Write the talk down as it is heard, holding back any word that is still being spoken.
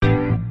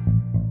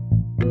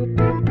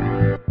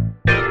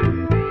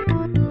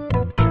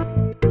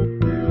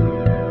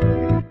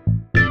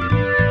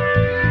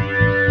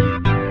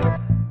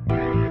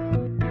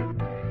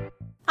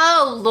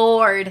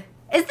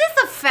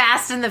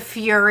Fast and the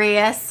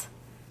Furious.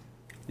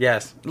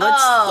 Yes.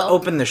 Let's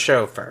open the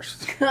show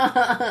first.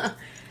 Hi,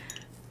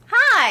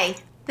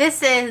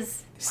 this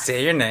is...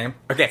 Say your name.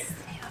 Okay.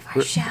 Name of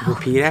our show.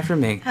 Repeat after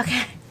me.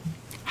 Okay.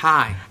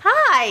 Hi.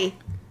 Hi.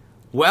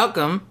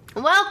 Welcome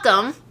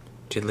Welcome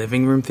to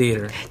Living Room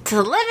Theater.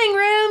 to Living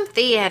Room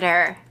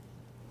Theater.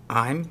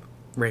 I'm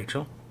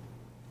Rachel.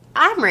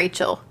 I'm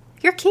Rachel.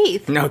 You're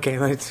Keith. No, okay,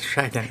 let's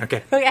try again.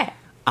 Okay. Okay.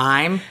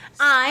 I'm...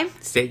 I'm...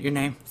 State your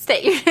name.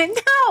 State your name.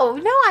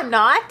 No, I'm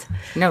not.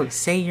 No,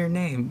 say your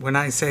name when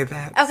I say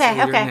that. Okay, Say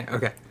your okay. name.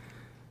 Okay.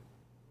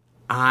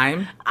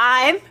 I'm...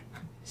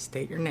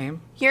 State your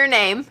name. Your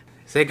name.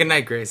 Say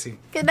goodnight, Gracie.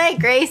 Good night,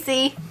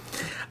 Gracie.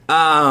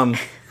 And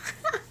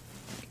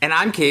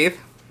I'm Keith.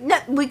 No,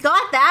 we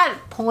got that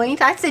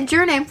point. I said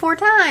your name 4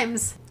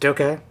 times.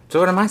 Okay. So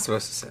what am I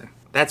supposed to say?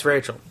 That's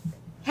Rachel.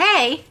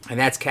 Hey. And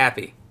that's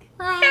Cappy.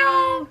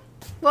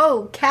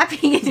 Whoa, Cappy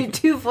can do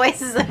 2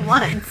 voices at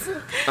once.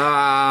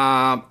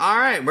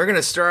 Alright, we're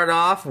gonna start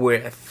off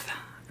with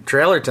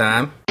trailer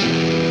time.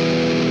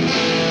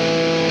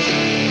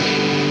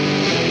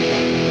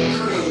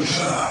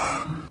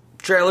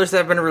 Trailers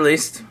have been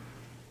released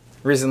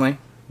recently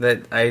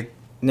that I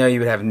know you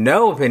would have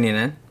no opinion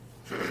in.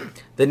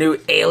 The new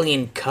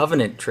Alien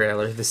Covenant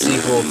trailer, the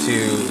sequel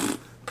to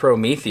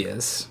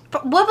Prometheus.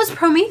 But what was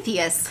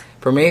Prometheus?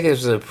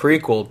 Prometheus was a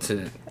prequel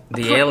to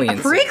the Alien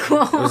a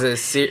prequel?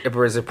 It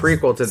was a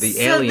prequel to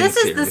the Alien So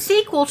this series. is the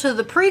sequel to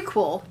the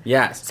prequel.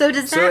 Yes. So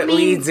does So that it mean...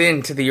 leads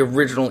into the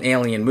original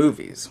Alien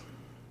movies.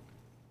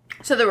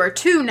 So there were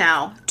 2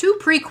 now. 2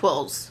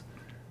 prequels.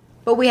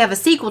 But we have a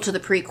sequel to the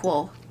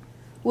prequel,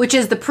 which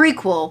is the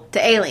prequel to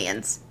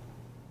Aliens.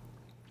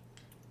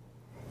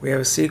 We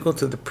have a sequel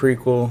to the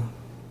prequel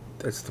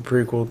that's the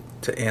prequel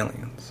to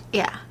Aliens.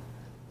 Yeah.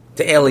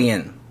 To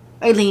Alien.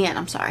 Alien,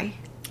 I'm sorry.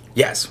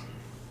 Yes.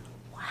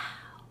 Wow.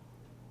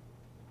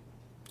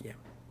 Yeah.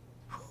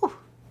 Whew.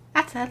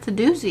 That's a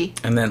doozy.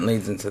 And then it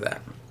leads into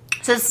that.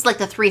 So this is like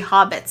the 3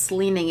 hobbits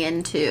leaning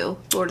into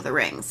Lord of the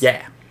Rings.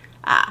 Yeah.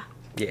 Ah.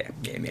 Yeah.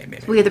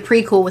 We have the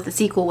prequel with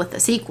the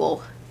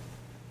sequel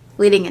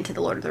leading into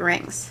the Lord of the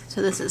Rings.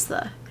 So this is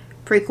the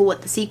prequel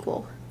with the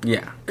sequel.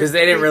 Yeah. Because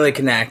they didn't really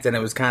connect and it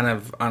was kind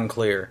of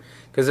unclear.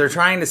 Because they're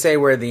trying to say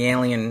where the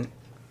alien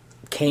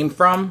came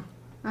from.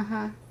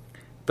 Uh-huh.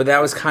 But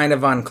that was kind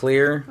of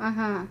unclear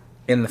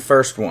in the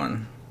first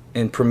one,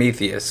 in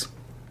Prometheus.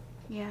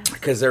 Yeah.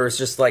 Because there was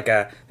just like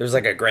a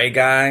gray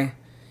guy,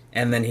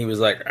 and then he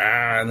was like,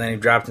 and then he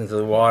dropped into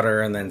the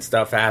water, and then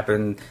stuff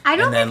happened. I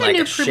don't and then, think I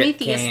knew a ship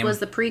Prometheus came. was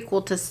the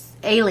prequel to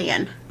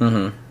Alien.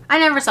 Mm-hmm. I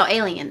never saw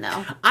Alien,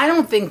 though. I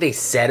don't think they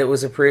said it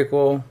was a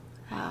prequel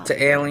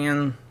to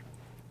Alien,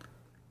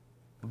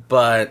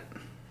 but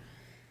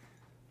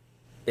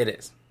it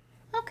is.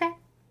 Okay.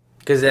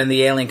 Because then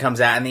the alien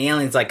comes out, and the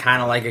alien's like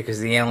kind of like it, because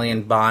the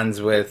alien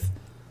bonds with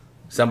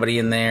somebody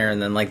in there,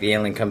 and then like the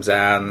alien comes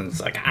out, and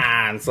it's like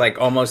it's like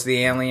almost the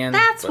alien.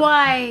 That's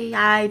why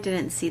I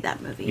didn't see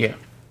that movie. Yeah.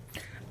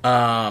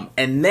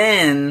 And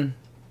then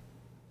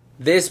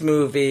this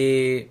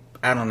movie,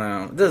 I don't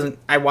know. It doesn't.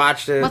 I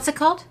watched it. What's it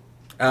called?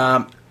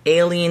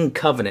 Alien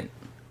Covenant.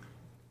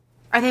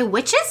 Are they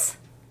witches?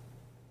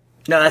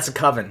 No, that's a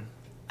coven.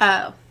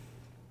 Oh.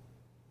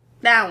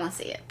 Now I want to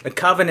see it. A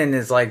covenant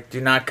is like,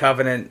 do not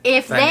covenant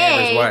If thy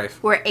neighbor's they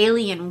wife. were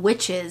alien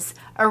witches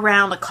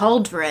around a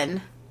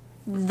cauldron,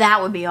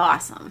 that would be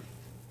awesome.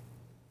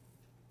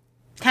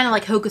 Kind of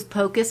like Hocus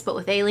Pocus, but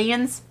with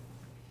aliens.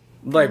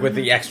 Like with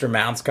the extra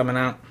mouths coming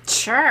out.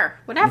 Sure.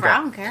 Whatever. Okay.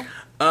 I don't care.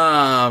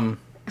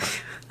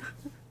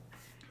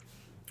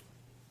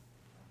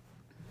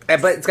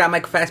 But it's got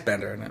Michael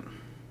Fassbender in it.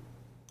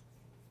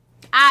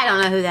 I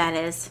don't know who that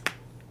is.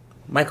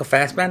 Michael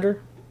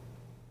Fassbender?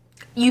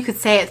 You could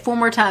say it 4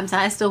 more times and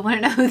I still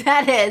want to know who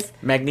that is.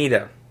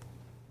 Magneto.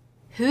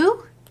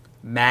 Who?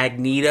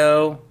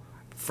 Magneto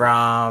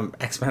from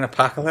X-Men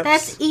Apocalypse?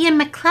 That's Ian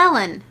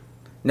McKellen.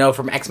 No,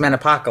 from X-Men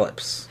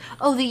Apocalypse.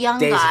 Oh, the young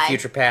Days guy. of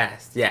Future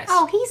Past, yes.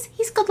 Oh,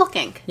 he's good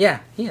looking.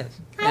 Yeah, he is.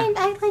 Yeah.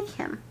 I like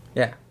him.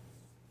 Yeah.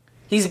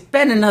 He's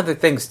been in other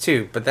things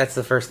too, but that's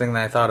the first thing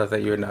that I thought of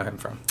that you would know him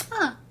from.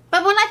 Huh.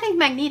 But when I think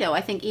Magneto,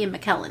 I think Ian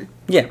McKellen.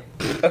 Yeah.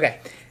 Okay.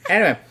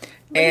 Anyway.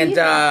 And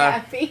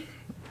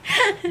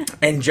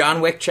and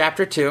John Wick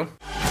Chapter 2.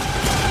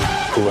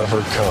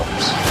 Whoever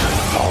comes,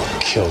 I'll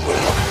kill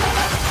them.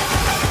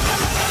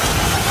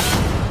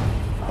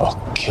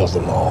 I'll kill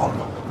them all.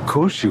 Of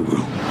course you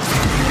will.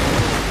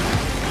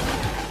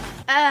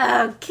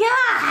 Oh,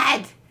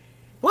 God!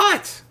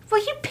 What? Will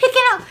you pick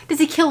it up? Does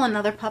he kill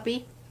another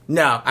puppy?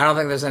 No, I don't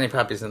think there's any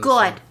puppies in this.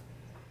 Good.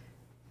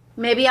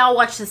 Maybe I'll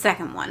watch the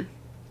second one.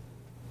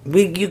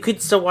 You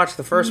could still watch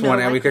the first one,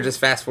 and we could just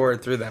fast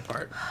forward through that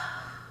part.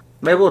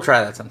 Maybe we'll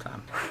try that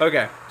sometime.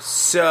 Okay,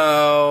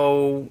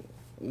 so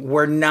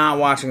we're not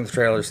watching the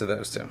trailers to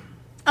those two.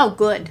 Oh,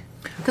 good.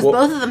 Because Well-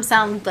 both of them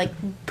sound like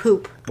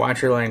poop.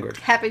 Watch your language.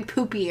 Happy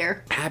Poop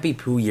Year. Happy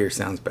Poo Year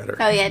sounds better.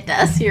 Oh, yeah, it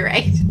does. You're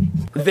right.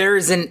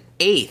 There's an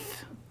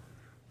 8th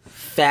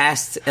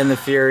Fast and the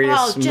Furious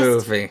Oh,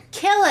 just movie.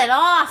 kill it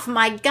off.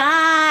 My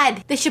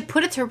God. They should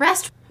put it to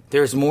rest.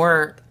 There's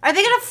more. Are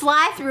they gonna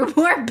fly through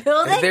more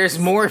buildings? There's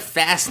more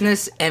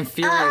fastness and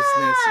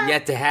furiousness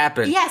yet to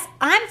happen. Yes,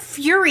 I'm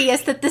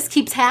furious that this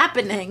keeps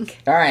happening.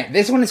 All right,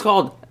 this one is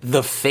called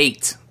The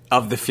Fate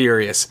of the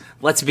Furious.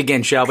 Let's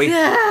begin, shall we?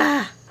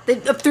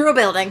 Through a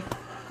building,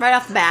 right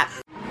off the bat.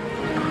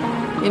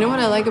 You know what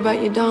I like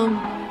about you,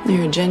 Dom?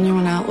 You're a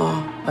genuine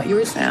outlaw, but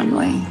you're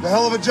family. The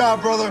hell of a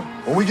job, brother.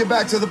 When we get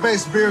back to the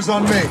base, beer's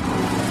on me.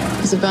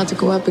 He's about to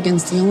go up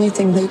against the only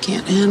thing they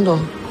can't handle.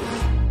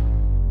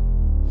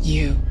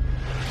 You.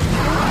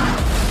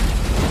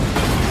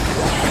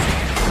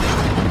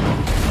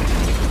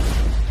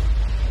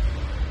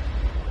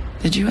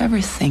 Did you ever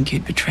think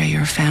you'd betray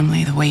your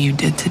family the way you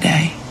did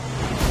today?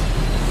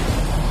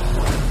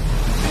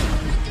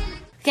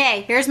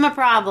 Okay, here's my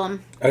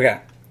problem. Okay.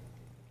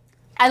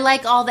 I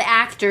like all the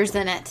actors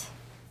in it.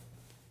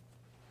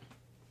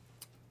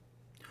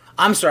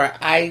 I'm sorry,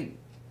 I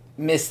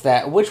missed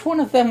that. Which one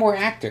of them were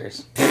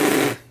actors?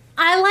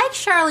 I like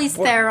Charlize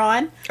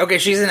Theron. Okay,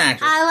 she's an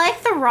actress. I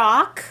like The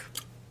Rock.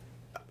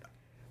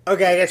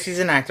 Okay, I guess she's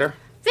an actor.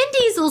 Vin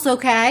Diesel's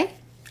okay.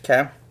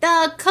 Okay.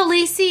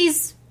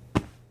 Khaleesi's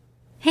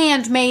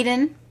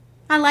handmaiden.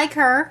 I like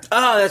her.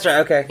 Oh, that's right.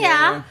 Okay.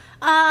 Yeah.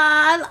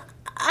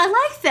 I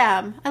like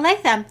them. I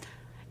like them.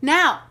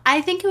 Now,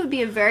 I think it would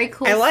be a very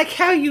cool... I like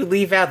how you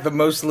leave out the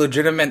most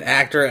legitimate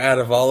actor out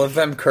of all of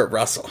them, Kurt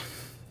Russell.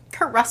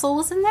 Kurt Russell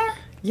was in there?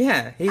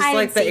 Yeah, he's I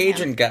like didn't the see him.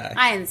 agent guy.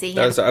 I didn't see him.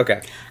 That was,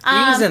 okay. He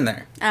was in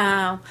there.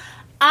 Oh.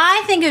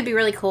 I think it would be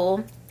really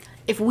cool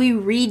if we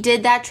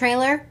redid that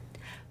trailer,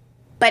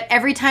 but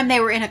every time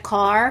they were in a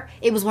car,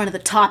 it was one of the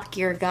Top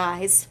Gear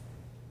guys.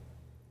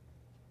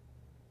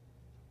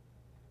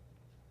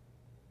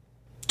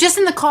 Just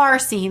in the car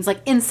scenes,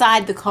 like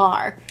inside the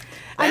car.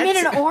 I'm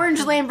in an orange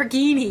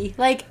Lamborghini.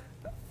 Like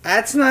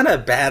That's not a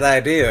bad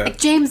idea. Like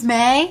James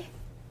May?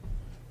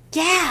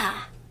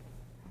 Yeah.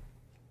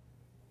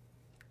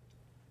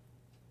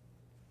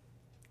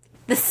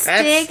 The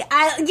Stig?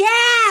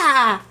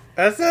 Yeah!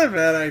 That's not a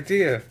bad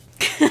idea.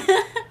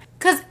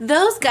 Because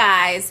those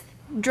guys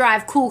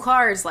drive cool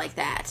cars like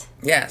that.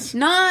 Yes.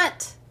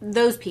 Not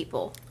those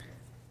people.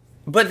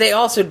 But they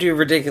also do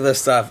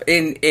ridiculous stuff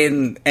and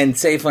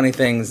say funny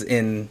things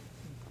in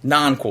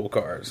non-cool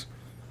cars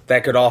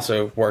that could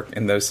also work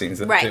in those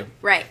scenes Right, too.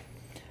 right.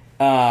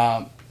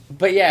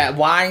 But yeah,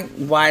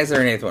 why is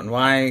there an eighth one?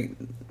 Why?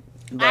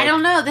 I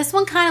don't know. This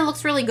one kind of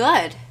looks really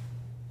good.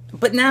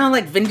 But now,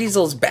 like, Vin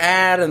Diesel's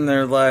bad, and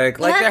they're like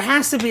Well, there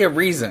has to be a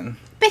reason.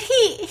 But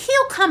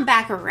he'll come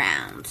back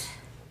around.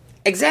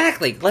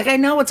 Exactly. Like, I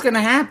know what's going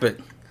to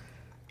happen.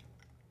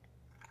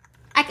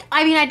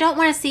 I mean, I don't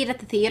want to see it at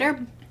the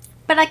theater,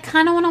 but I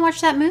kind of want to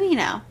watch that movie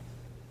now.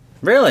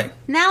 Really?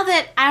 Now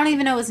that I don't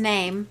even know his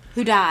name,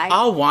 who died.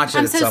 I'll watch it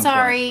I'm at so some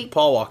sorry. point.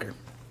 Paul Walker.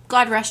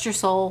 God rest your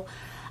soul.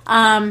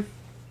 But,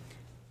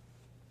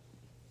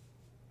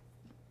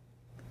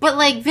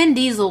 like, Vin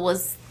Diesel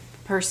was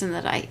the person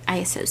that I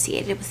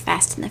associated with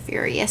Fast and the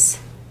Furious.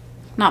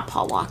 Not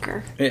Paul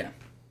Walker. Yeah.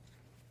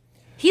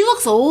 He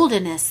looks old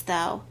in this,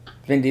 though.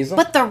 Vin Diesel?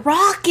 But The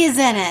Rock is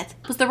in it.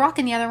 Was The Rock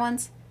in the other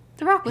ones?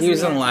 The Rock was He was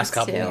in other the last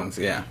ones, couple too. ones,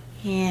 yeah.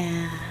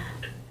 Yeah.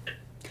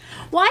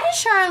 Why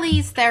does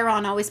Charlize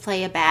Theron always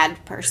play a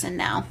bad person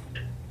now?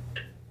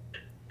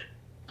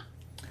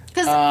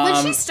 Because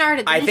when she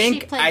started, I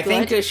didn't she play I good?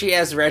 think that she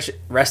has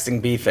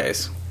resting B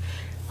face.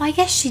 Well, I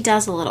guess she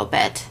does a little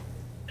bit.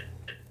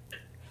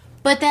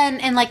 But then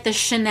in, like, the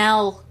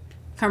Chanel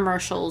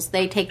commercials,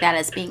 they take that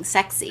as being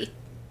sexy.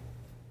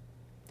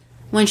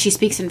 When she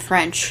speaks in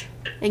French,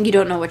 and you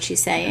don't know what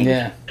she's saying.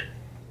 Yeah.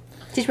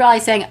 She's probably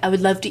saying, I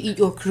would love to eat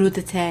your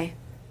crudité.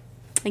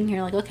 And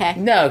you're like, okay.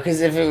 No, because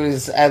if it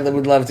was, I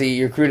would love to eat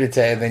your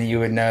crudité, then you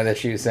would know that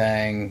she was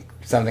saying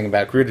something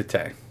about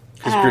crudité.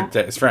 Because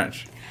crudité is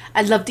French.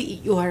 I'd love to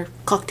eat your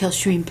cocktail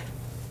shrimp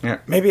Yeah,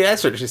 maybe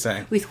that's what she's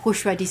saying. with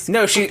horseradish.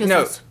 No,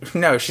 cocktail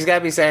sauce. she's got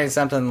to be saying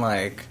something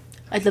like,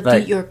 I'd love to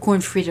like- eat your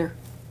corn fritter.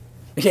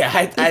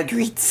 yeah, With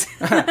grits.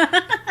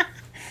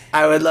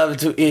 I would love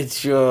to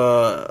eat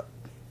your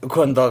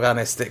corn dog on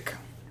a stick.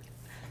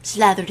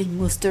 Slathered in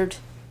mustard.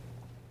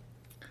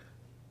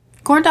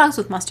 Corn dogs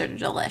with mustard are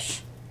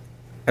delish.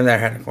 I've never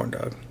had a corn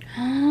dog.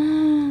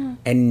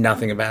 And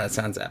nothing about it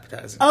sounds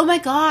appetizing. Oh my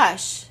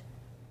gosh.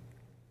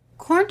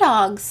 Corn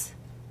dogs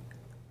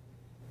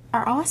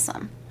are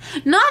awesome.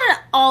 Not an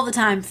all the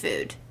time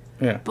food,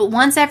 Yeah. but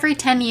once every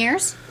 10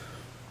 years,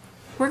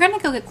 we're going to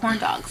go get corn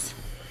dogs.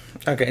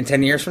 Okay, in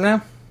 10 years from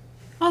now?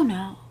 Oh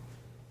no.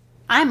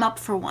 I'm up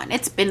for one.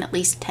 It's been at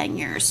least 10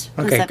 years.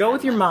 since Okay, I've go had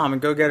with your one. mom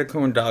and go get a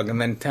corn dog,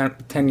 and then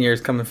 10 years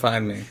come and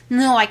find me.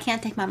 No, I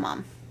can't take my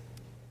mom.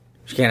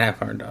 She can't have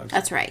corn dogs.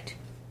 That's right.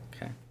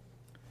 Okay.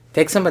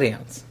 Take somebody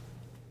else.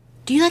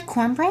 Do you like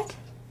cornbread?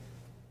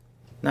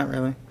 Not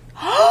really.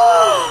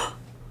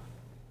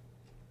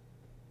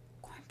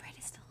 Cornbread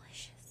is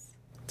delicious.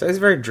 It's always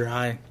very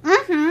dry.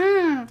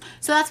 Mm-hmm.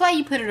 So that's why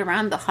you put it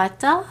around the hot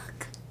dog?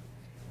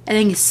 And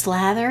then you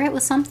slather it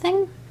with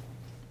something?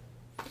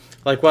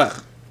 Like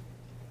what?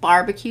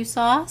 Barbecue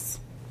sauce?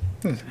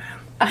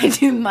 I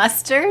do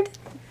mustard?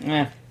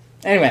 Yeah.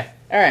 Anyway,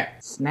 All right.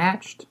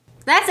 Snatched.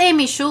 That's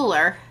Amy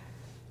Schumer.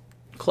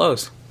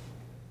 Close.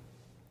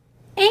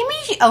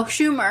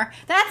 Schumer.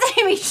 That's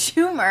Amy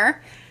Schumer.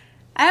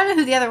 I don't know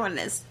who the other one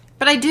is.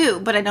 But I do,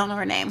 but I don't know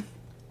her name.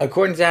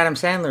 According to Adam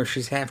Sandler,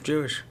 she's half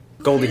Jewish.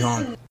 Goldie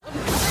Hawn.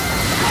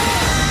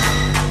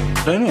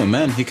 I know a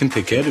man, he can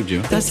take care of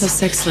you. That's how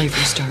sex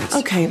slavery starts.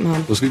 Okay,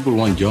 Mom. Those people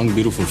want young,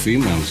 beautiful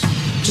females.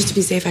 Just to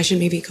be safe, I should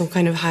maybe go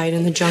kind of hide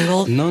in the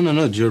jungle. No.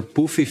 Your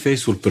poofy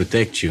face will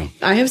protect you.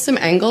 I have some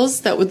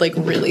angles that would, like,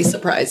 really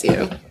surprise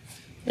you.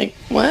 Like,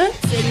 what?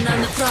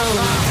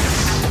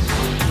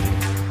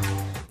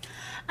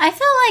 I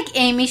feel like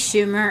Amy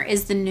Schumer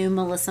is the new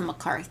Melissa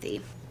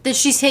McCarthy. That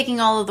she's taking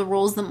all of the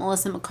roles that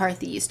Melissa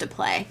McCarthy used to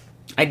play.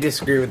 I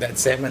disagree with that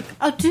statement.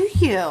 Oh, do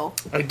you?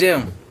 I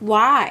do.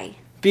 Why?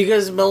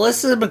 Because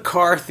Melissa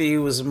McCarthy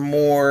was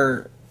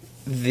more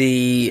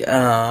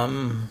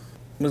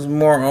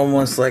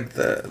almost like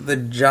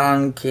the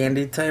John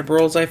Candy type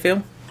roles, I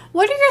feel.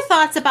 What are your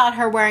thoughts about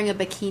her wearing a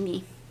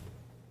bikini?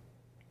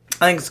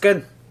 I think it's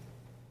good.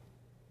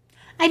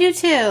 I do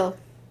too.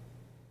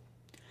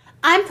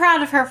 I'm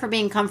proud of her for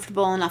being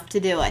comfortable enough to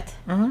do it.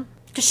 Mm-hmm.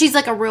 Because she's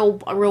like a real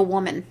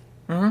woman.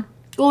 Mm-hmm.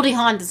 Goldie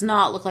Hawn does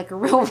not look like a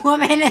real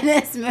woman in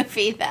this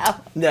movie, though.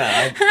 No.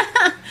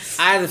 I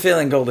have the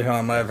feeling Goldie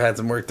Hawn might have had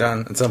some work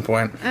done at some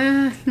point.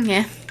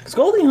 Yeah. Because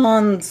Goldie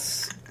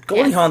Hawn's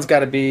got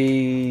to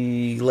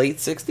be late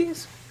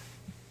 60s?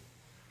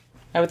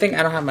 I would think.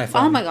 I don't have my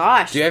phone. Oh my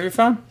gosh. Do you have your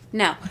phone?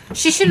 No.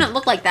 She shouldn't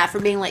look like that for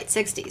being late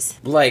 60s.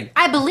 Like.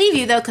 I believe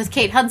you, though, because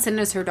Kate Hudson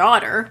is her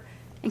daughter.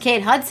 And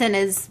Kate Hudson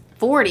is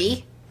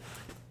 40.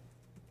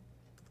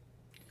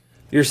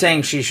 You're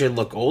saying she should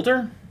look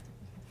older?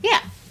 Yeah.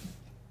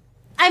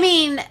 I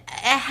mean,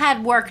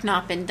 had work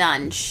not been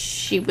done,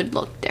 she would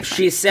look different.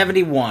 She's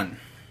 71.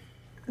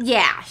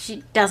 Yeah,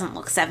 she doesn't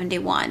look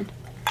 71.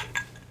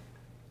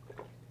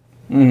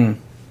 Now,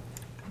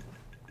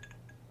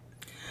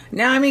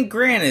 I mean,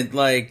 granted,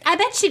 like... I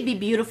bet she'd be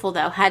beautiful,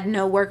 though, had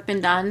no work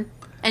been done,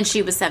 and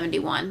she was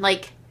 71.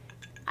 Like,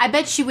 I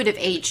bet she would have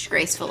aged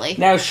gracefully.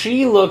 Now,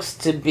 she looks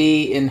to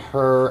be in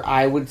her,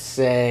 I would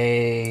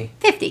say...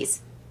 50s.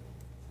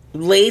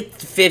 Late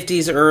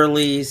 50s,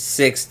 early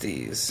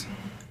 60s.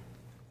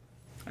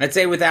 I'd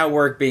say without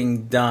work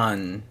being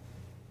done,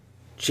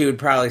 she would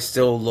probably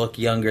still look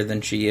younger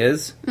than she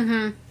is.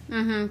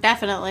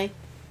 Definitely.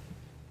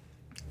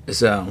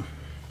 So.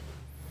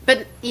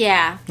 But,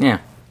 yeah. Yeah.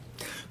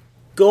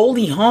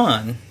 Goldie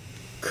Hawn,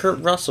 Kurt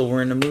Russell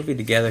were in a movie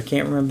together.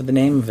 Can't remember the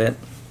name of it.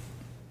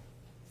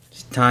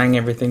 Just tying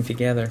everything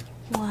together.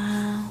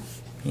 Wow.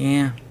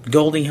 Yeah.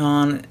 Goldie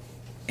Hawn,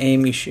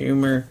 Amy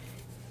Schumer,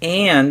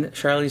 and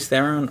Charlize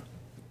Theron,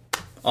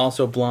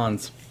 also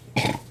blondes.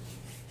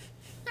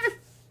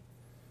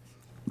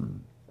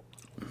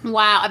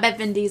 Wow, I bet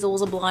Vin Diesel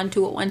was a blonde,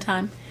 too, at one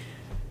time.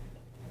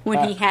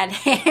 When he had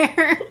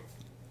hair.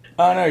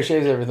 Oh, no, he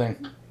shaves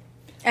everything.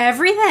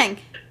 Everything.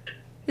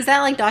 Is that,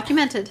 like,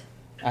 documented?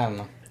 I don't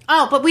know.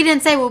 Oh, but we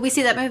didn't say, will we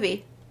see that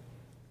movie?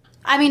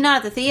 I mean, not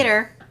at the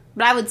theater,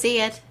 but I would see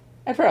it.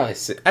 I'd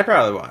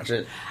probably watch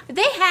it.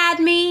 They had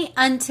me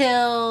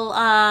until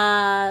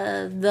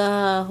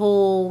the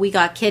whole we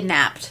got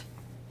kidnapped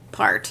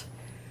part.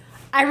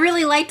 I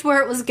really liked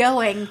where it was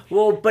going.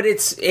 Well, but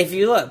it's, if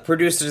you look,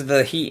 producers of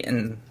The Heat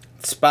and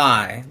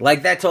Spy,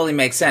 like, that totally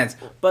makes sense.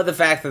 But the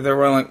fact that they're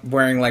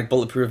wearing like,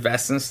 bulletproof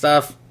vests and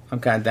stuff, I'm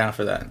kind of down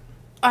for that.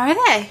 Are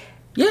they?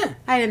 Yeah.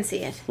 I didn't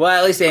see it. Well,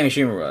 at least Amy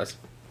Schumer was.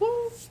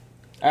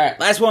 Alright,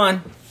 last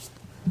one.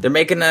 They're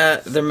making,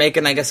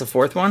 I guess, a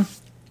fourth one?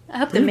 I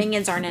hope the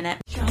Minions aren't in it.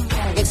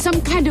 It's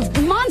some kind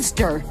of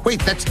monster.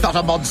 Wait, that's not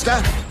a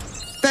monster.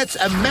 That's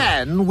a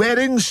man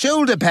wearing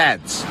shoulder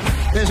pads.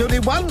 There's only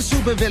one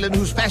supervillain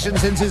whose fashion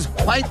sense is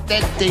quite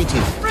that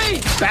dated.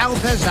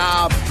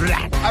 Balthazar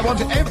Black. I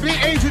want every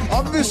agent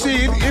on the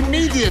scene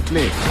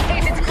immediately.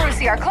 Agents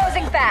Brucey are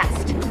closing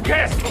fast.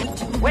 Yes.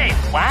 Wait,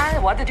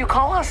 what did you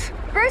call us?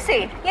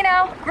 Brucey. You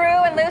know, Gru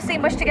and Lucy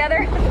mushed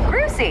together.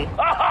 Brucey.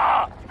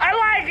 Oh,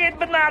 I like it,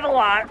 but not a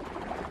lot.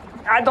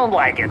 I don't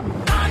like it.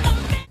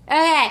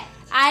 Okay,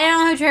 I don't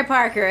know who Trey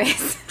Parker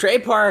is. Trey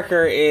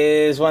Parker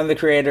is one of the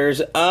creators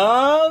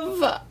of...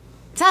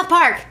 South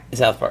Park.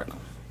 South Park.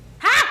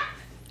 Ha!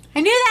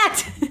 I knew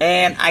that!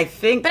 And I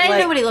think, but I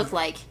didn't know what he looked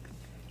like.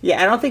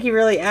 Yeah, I don't think he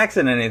really acts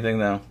in anything,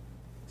 though.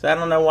 So I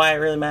don't know why it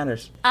really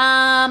matters.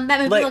 That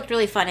movie looked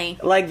really funny.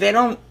 Like, I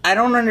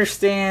don't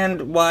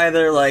understand why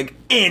they're like,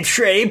 and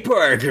Trey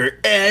Parker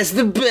as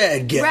the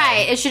bad guy.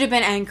 Right, it should have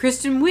been, and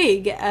Kristen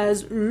Wiig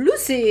as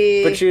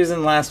Lucy. But she was in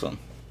the last one.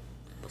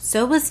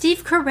 So was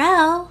Steve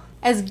Carell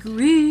as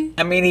Gru.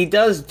 I mean, he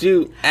does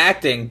do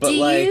acting, but do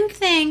you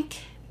think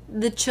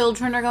the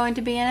children are going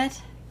to be in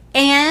it?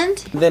 And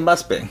they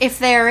must be. If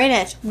they're in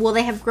it, will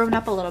they have grown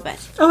up a little bit?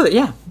 Oh,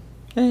 yeah.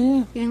 Yeah.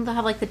 You think they'll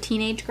have, like, the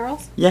teenage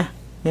girls? Yeah.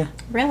 Yeah.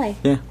 Really?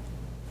 Yeah.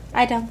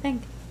 I don't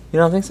think. You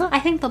don't think so? I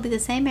think they'll be the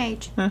same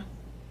age. Huh.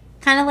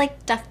 Kind of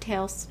like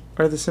DuckTales.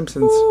 Or The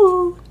Simpsons.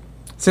 Ooh.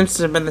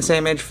 Simpsons have been the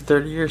same age for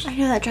 30 years. I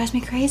know, that drives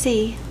me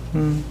crazy.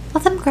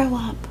 Let them grow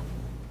up.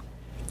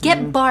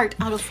 Get Bart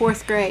out of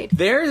 4th grade.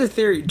 There's a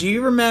theory. Do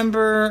you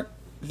remember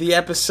the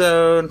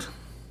episode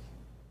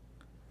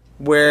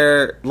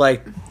where,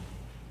 like,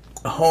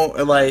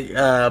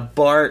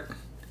 Bart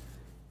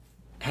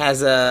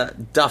has a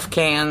Duff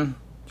can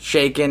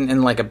shaken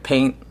in, like, a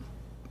paint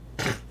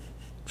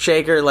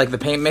shaker, like the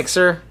paint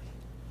mixer?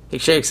 He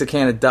shakes a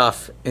can of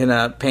Duff in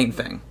a paint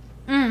thing.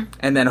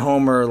 And then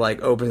Homer,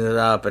 like, opens it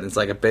up and it's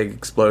like a big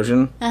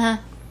explosion. Uh-huh.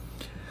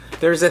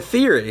 There's a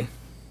theory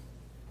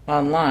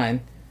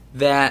online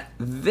that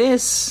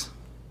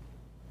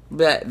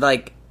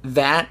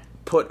that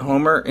put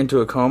Homer into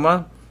a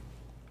coma,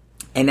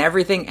 and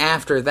everything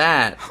after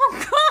that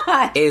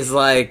is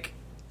like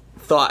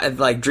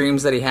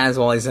dreams that he has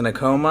while he's in a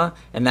coma,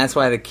 and that's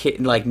why the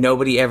kid, like,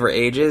 nobody ever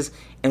ages,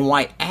 and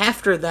why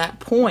after that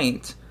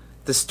point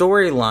the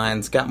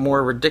storylines got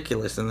more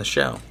ridiculous in the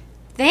show.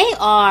 They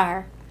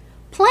are.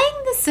 Playing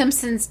the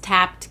Simpsons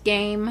Tapped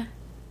game,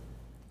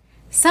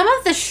 some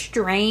of the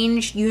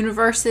strange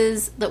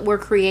universes that we're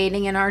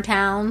creating in our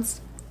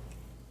towns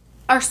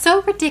are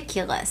so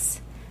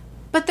ridiculous,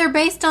 but they're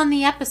based on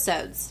the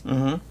episodes.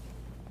 Mm-hmm.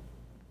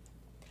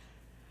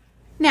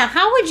 Now,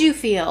 how would you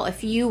feel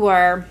if you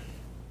were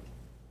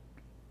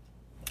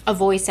a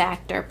voice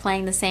actor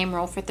playing the same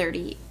role for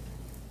 30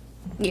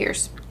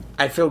 years?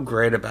 I feel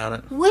great about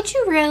it. Would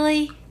you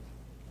really?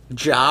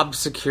 Job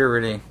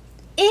security.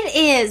 It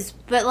is,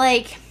 but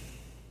like...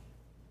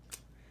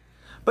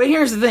 But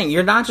here's the thing.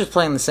 You're not just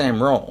playing the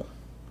same role.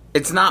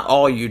 It's not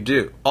all you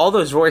do. All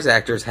those voice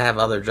actors have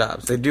other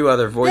jobs. They do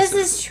other voices.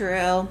 This is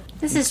true.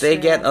 They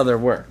get other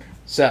work.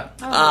 So,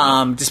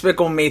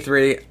 Despicable Me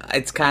 3,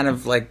 it's kind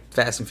of like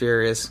Fast and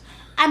Furious.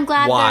 I'm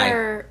glad Why?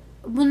 they're...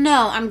 Well,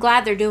 no, I'm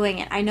glad they're doing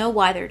it. I know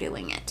why they're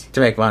doing it.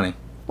 To make money.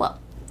 Well,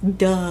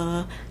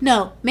 duh.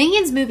 No,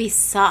 Minions movie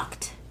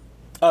sucked.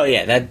 Oh,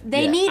 yeah.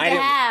 They need to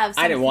have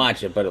something. I didn't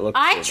watch it, but it looked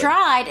I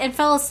tried and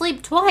fell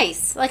asleep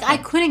twice. Like, I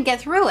couldn't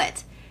get through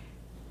it.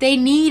 They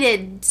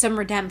needed some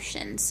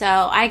redemption,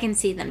 so I can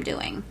see them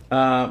doing.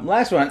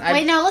 Last one.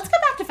 Wait, no, let's go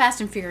back to Fast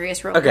and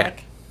Furious real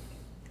quick.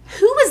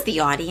 Who was the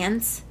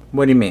audience?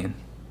 What do you mean?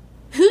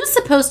 Who's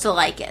supposed to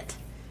like it?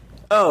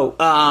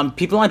 Oh,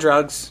 people on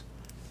drugs,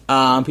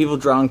 people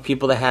drunk,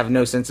 people that have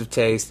no sense of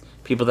taste,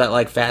 people that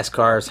like fast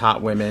cars,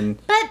 hot women,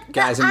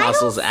 guys in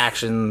muscles,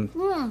 action,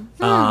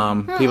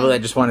 people that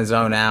just want to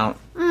zone out.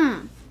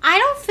 I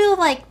don't feel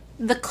like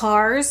the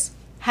cars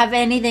have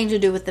anything to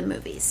do with the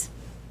movies.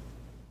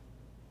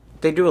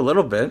 They do a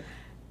little bit.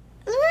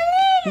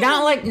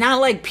 Not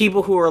like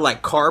people who are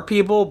like car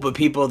people, but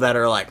people that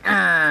are like.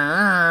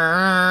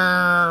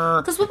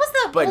 Because what was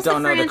the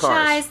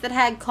franchise that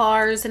had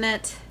cars in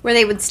it where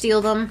they would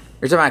steal them?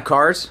 You're talking about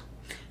Cars?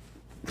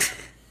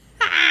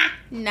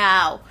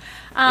 No.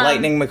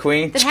 Lightning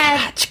McQueen?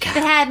 That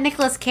had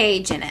Nicolas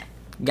Cage in it.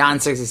 Gone in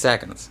 60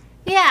 Seconds.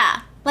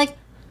 Yeah. Like,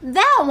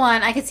 that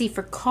one I could see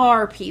for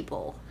car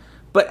people.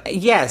 But,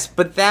 yes,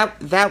 but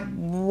that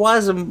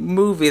was a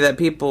movie that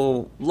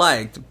people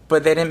liked,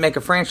 but they didn't make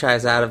a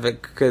franchise out of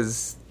it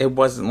because it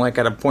wasn't, like,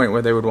 at a point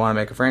where they would want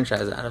to make a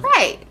franchise out of it.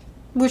 Right.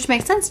 Which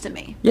makes sense to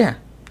me. Yeah.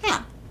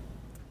 Yeah.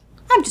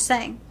 I'm just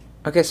saying.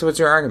 Okay, so what's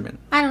your argument?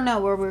 I don't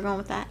know where we're going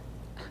with that.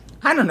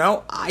 I don't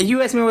know.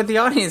 You asked me what the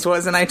audience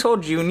was, and I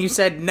told you, and you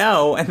said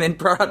no, and then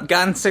brought up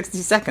Gone in 60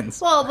 Seconds.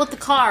 Well, with the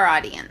car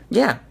audience.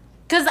 Yeah.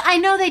 Because I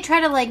know they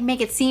try to, like,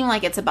 make it seem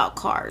like it's about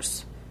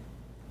cars.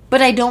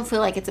 But I don't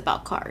feel like it's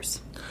about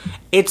cars.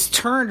 It's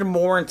turned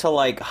more into,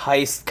 like,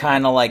 heist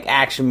kind of, like,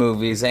 action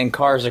movies, and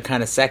cars are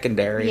kind of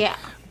secondary. Yeah.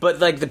 But,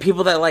 like, the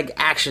people that like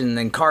action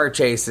and car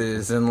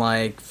chases and,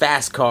 like,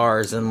 fast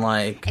cars and,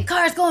 like... And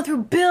cars going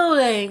through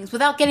buildings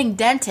without getting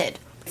dented.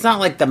 It's not,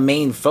 like, the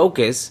main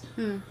focus,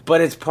 but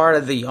it's part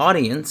of the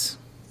audience.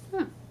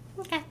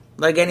 Okay.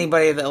 Like,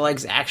 anybody that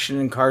likes action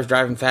and cars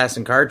driving fast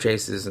and car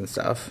chases and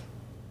stuff.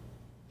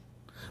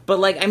 But,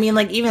 like, I mean,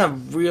 like, even a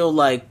real,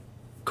 like,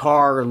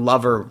 car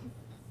lover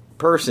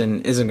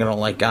person isn't going to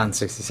like Gone in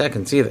 60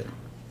 Seconds either.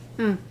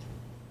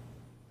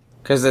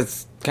 Because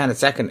it's kind of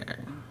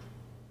secondary.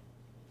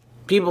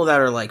 People that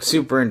are, like,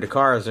 super into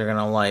cars are going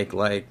to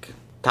like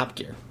Top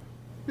Gear.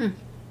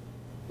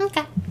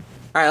 Okay.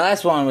 Alright,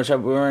 last one, which we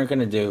weren't going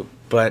to do,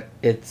 but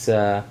it's,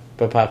 but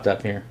popped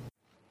up here.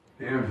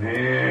 They're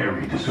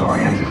very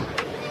disoriented.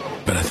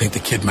 But I think the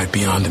kid might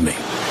be onto me.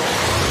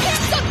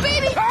 Hands up,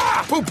 baby!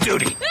 Ah! Poop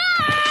duty!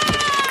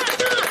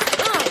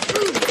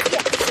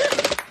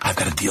 I've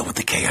got to deal with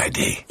the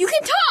KID. You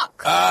can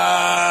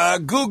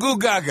talk! Goo goo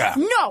gaga.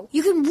 No,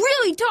 you can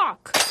really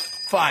talk.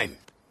 Fine.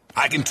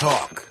 I can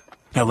talk.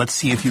 Now let's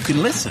see if you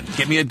can listen.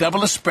 Get me a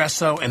double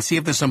espresso and see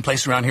if there's some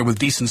place around here with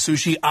decent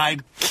sushi.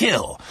 I'd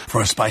kill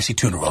for a spicy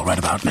tuna roll right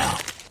about now.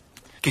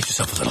 Get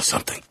yourself a little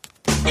something.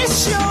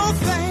 It's your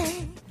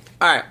thing.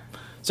 Alright,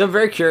 so I'm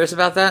very curious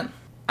about that.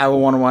 I will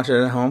want to watch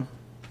it at home,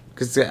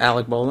 because it's got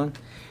Alec Baldwin.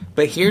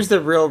 But here's the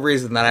real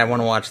reason that I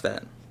want to watch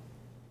that.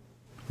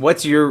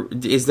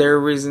 Is there a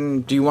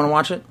reason, do you want to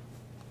watch it?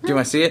 Do you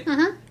want to see it?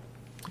 Mm-hmm.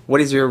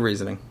 What is your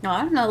reasoning? No,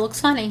 I don't know. It looks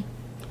funny.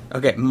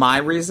 Okay, my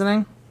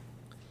reasoning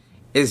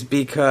is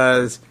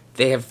because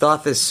they have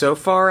thought this so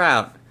far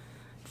out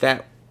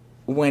that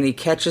when he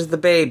catches the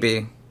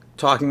baby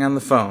talking on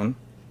the phone,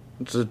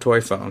 which is a toy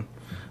phone,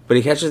 but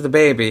he catches the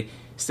baby,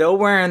 still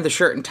wearing the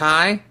shirt and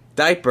tie,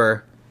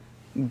 diaper,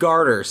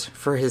 garters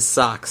for his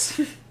socks.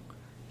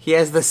 He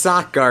has the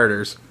sock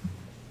garters.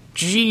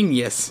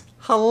 Genius.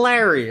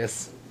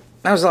 Hilarious.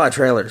 That was a lot of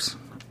trailers.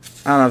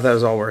 I don't know if that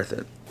was all worth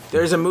it.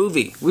 There's a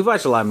movie. We've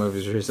watched a lot of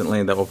movies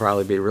recently that will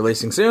probably be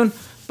releasing soon.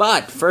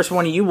 But first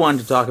one you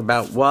wanted to talk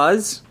about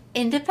was...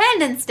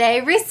 Independence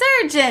Day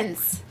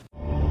Resurgence.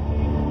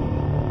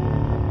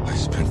 I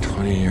spent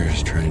 20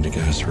 years trying to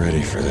get us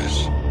ready for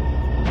this.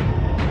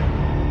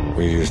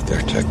 We used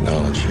their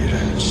technology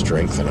to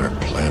strengthen our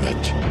planet.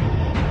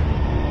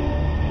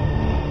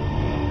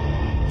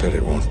 But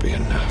it won't be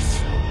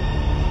enough.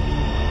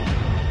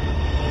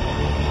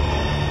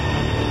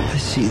 I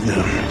see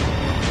them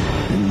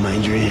in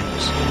my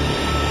dreams.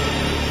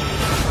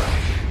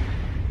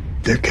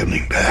 They're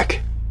coming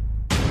back.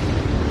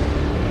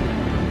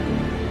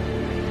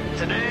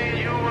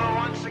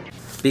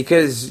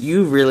 Because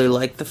you really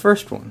liked the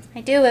first one.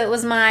 I do. It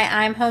was my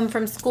I'm home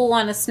from school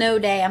on a snow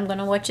day. I'm going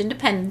to watch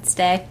Independence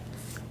Day.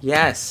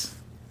 Yes.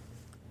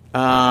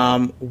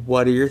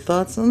 What are your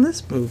thoughts on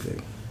this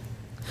movie?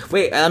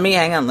 Wait,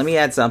 hang on. Let me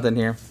add something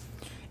here.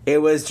 It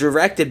was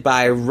directed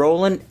by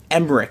Roland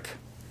Emmerich,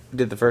 who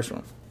did the first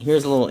one.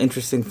 Here's a little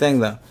interesting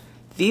thing, though.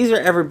 This is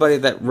everybody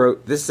that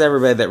wrote the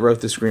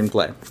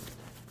screenplay.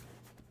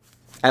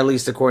 At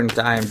least according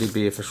to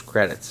IMDb official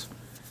credits.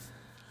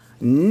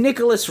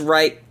 Nicholas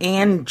Wright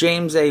and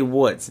James A.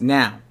 Woods.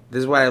 Now,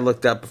 this is what I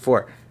looked up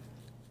before.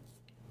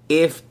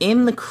 If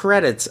in the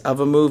credits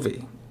of a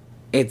movie,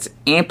 it's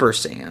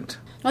ampersand.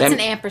 What's an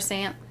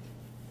ampersand?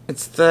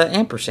 It's the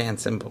ampersand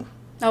symbol.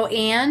 Oh,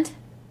 and?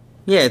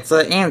 Yeah, it's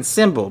the and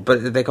symbol,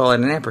 but they call it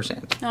an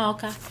ampersand. Oh,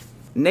 okay.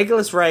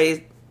 Nicholas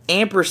Wright,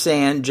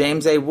 ampersand,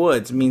 James A.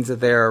 Woods means that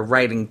they're a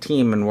writing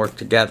team and work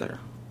together.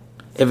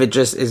 If it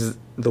just is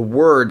the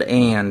word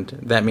and,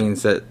 that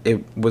means that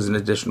it was an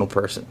additional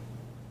person.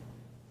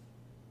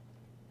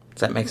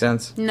 Does that make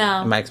sense? No.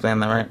 Am I explaining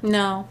that right?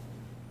 No.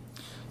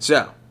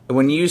 So,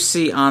 when you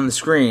see on the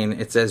screen,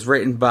 it says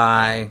written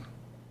by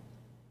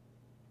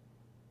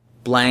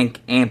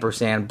blank,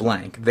 ampersand,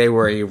 blank. They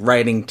were a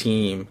writing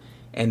team,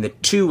 and the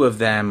two of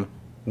them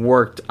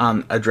worked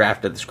on a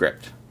draft of the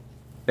script.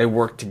 They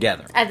worked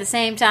together. At the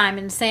same time,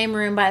 in the same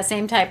room, by the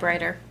same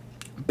typewriter.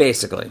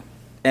 Basically.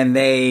 And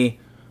they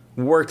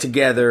worked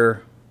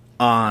together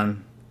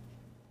on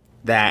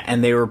that,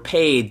 and they were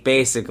paid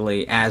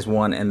basically as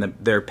one, and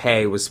their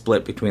pay was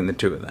split between the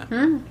two of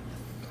them.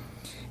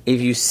 If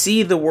you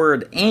see the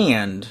word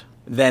and,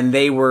 then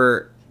they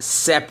were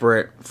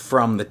separate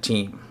from the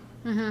team.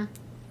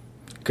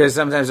 Because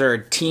sometimes there are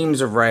teams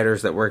of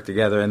writers that work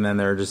together, and then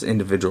there are just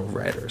individual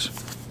writers.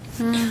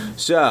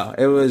 So,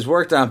 it was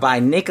worked on by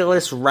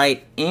Nicholas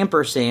Wright,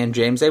 ampersand,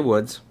 James A.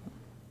 Woods,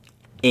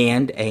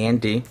 and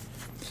A&D,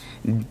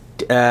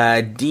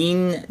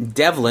 Dean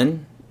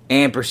Devlin,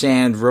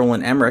 ampersand,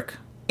 Roland Emmerich,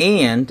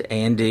 and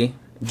A&D,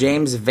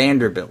 James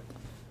Vanderbilt.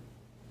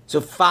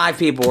 So 5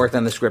 people worked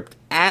on the script,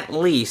 at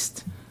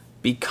least,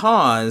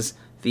 because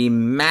the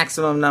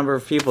maximum number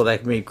of people that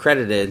can be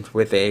credited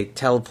with a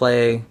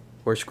teleplay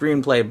or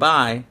screenplay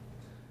by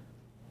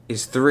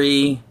is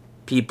 3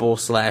 people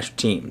 /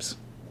 teams.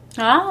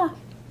 Ah.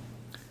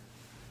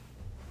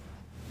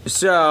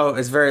 So,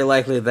 it's very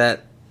likely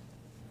that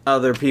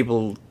other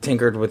people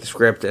tinkered with the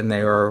script and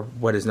they are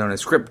what is known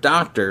as script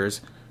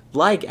doctors,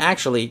 like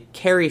actually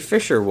Carrie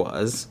Fisher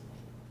was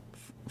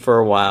for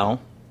a while.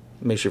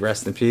 May she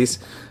rest in peace.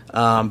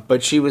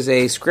 But she was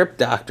a script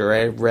doctor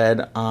I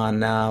read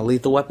on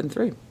Lethal Weapon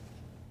 3.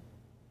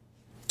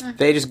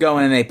 They just go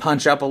in and they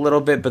punch up a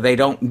little bit, but they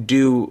don't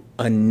do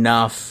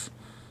enough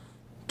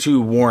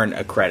to warrant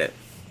a credit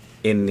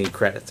in the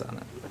credits on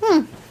it.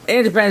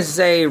 Independence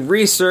Day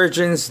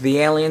Resurgence. The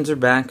aliens are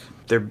back.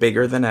 They're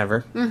bigger than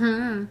ever.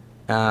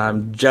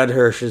 Judd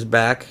Hirsch is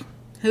back.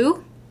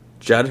 Who?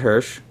 Judd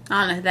Hirsch.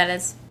 I don't know who that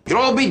is. You'd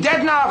all be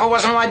dead now if it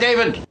wasn't my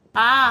David.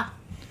 Ah.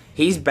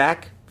 He's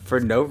back for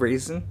no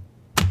reason.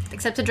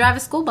 Except to drive a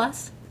school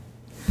bus.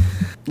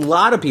 A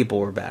lot of people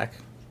were back.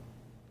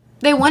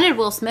 They wanted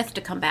Will Smith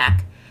to come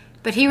back,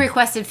 but he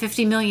requested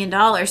 $50 million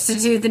to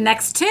do the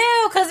next 2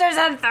 because there's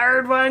a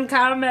 3rd one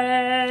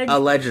coming.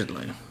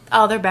 Allegedly.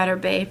 Oh, there better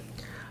be.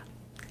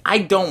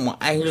 Here's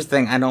the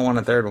thing, I don't want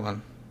a 3rd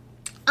one.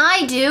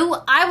 I do.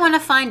 I want to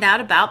find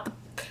out about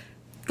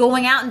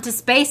going out into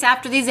space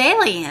after these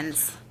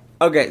aliens.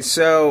 Okay,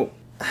 so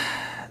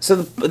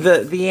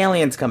the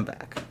aliens come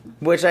back,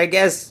 which I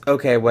guess,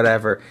 okay,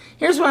 whatever.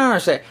 Here's what I don't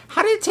understand.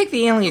 How did it take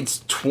the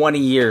aliens 20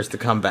 years to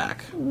come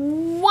back?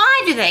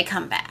 Why do they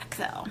come back,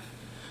 though?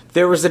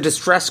 There was a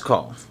distress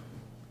call.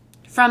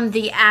 From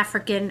the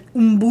African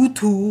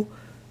Ubuntu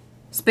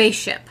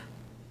spaceship.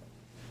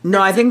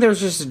 No, I think there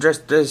was just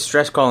a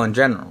distress call in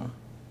general.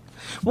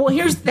 Well,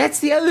 that's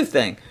the other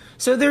thing.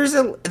 So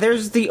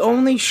there's the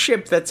only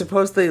ship that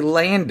supposedly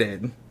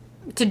landed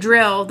to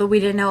drill that we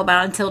didn't know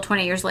about until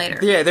 20 years later.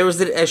 Yeah, there was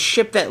a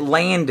ship that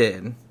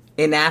landed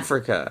in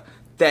Africa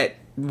that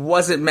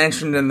wasn't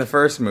mentioned in the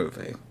first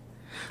movie.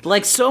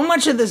 Like, so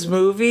much of this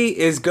movie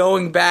is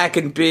going back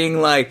and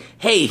being like,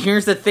 hey,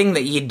 here's the thing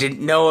that you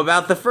didn't know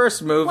about the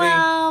first movie.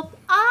 Well,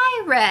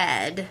 I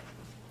read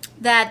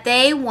that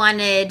they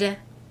wanted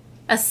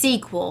a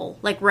sequel,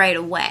 like, right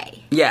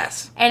away.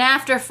 Yes. And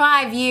after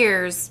 5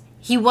 years,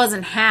 he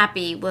wasn't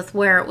happy with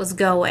where it was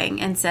going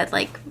and said,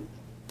 like,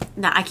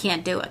 no, I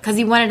can't do it. Because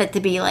he wanted it to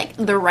be, like,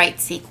 the right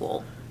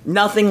sequel.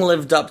 Nothing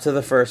lived up to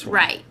the first one.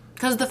 Right.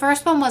 Because the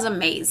first one was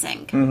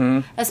amazing. Mm-hmm.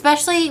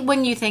 Especially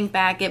when you think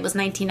back, it was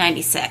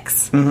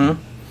 1996.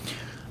 Mm-hmm.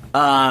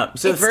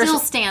 So it the first, still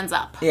stands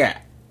up. Yeah.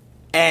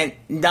 And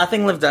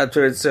nothing lived up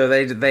to it, so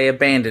they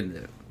abandoned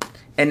it.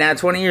 And now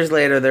 20 years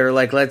later, they're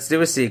like, let's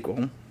do a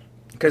sequel.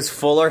 Because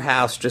Fuller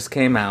House just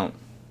came out.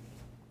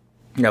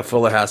 No,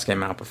 Fuller House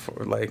came out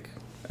before, like,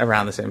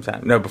 around the same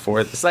time. No,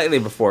 before. Slightly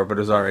before, but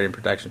it was already in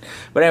production.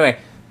 But anyway,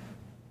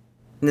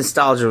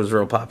 nostalgia was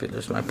real popular,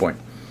 is my point.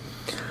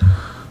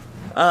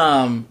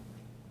 So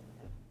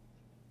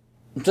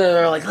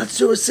they're like, let's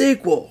do a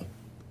sequel.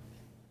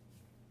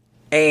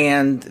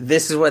 And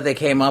this is what they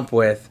came up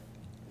with.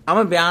 I'm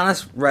going to be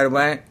honest right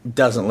away,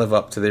 doesn't live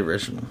up to the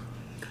original.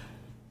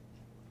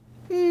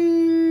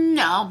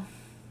 No.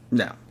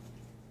 No.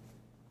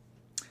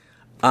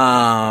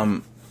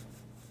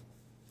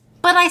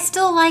 But I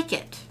still like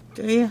it.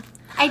 Do you?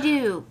 I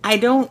do. I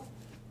don't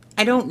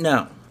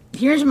know.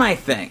 Here's my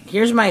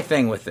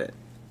thing with it.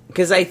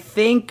 Because I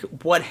think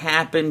what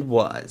happened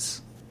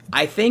was,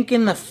 I think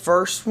in the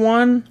first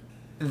one,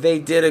 they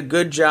did a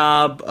good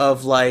job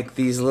of, like,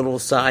 these little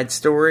side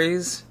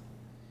stories.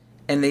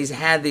 And they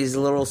had these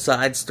little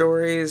side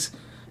stories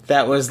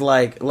that was,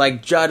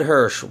 like Judd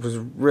Hirsch was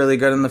really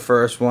good in the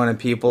first one, and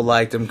people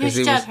liked him. Who's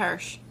Judd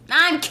Hirsch?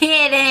 I'm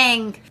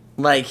kidding!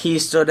 Like, he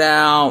stood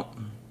out.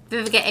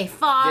 Vivica A.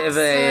 Fox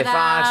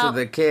with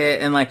the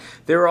kid. And, like,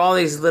 there were all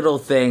these little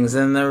things.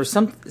 And there was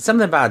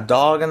something about a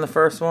dog in the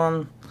first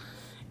one.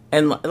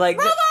 And, like...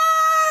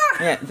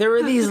 Yeah, there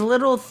were these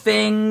little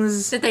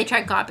things that they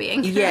tried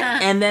copying. Yeah,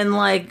 and then,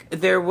 like,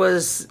 there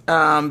was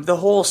the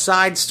whole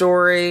side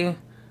story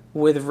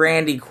with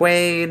Randy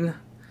Quaid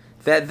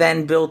that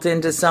then built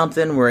into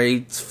something where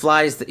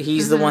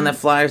he's the one that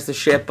flies the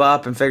ship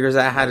up and figures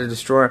out how to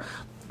destroy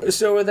it.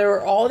 So there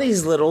were all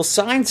these little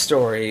side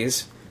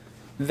stories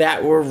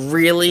that were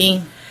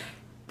really,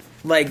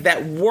 like,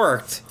 that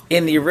worked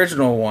in the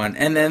original one,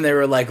 and then they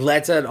were like,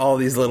 let's add all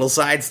these little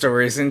side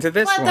stories into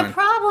this one. But the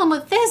problem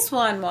with this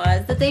one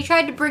was that they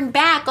tried to bring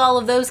back all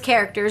of those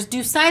characters,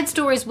 do side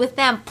stories with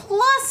them,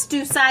 plus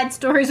do side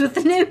stories with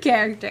the new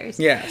characters.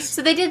 Yes.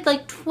 So they did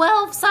like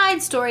 12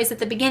 side stories at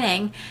the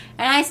beginning,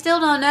 and I still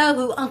don't know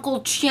who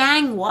Uncle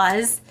Chang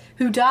was,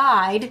 who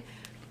died.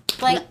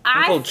 Like,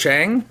 Uncle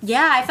Chang?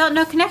 Yeah, I felt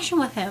no connection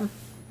with him.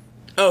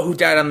 Oh, who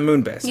died on the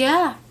moon base?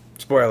 Yeah.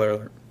 Spoiler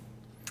alert.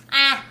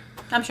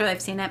 I'm sure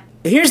they've seen it.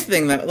 Here's the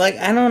thing, though. Like,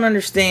 I don't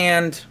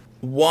understand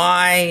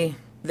why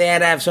they had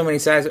to have so many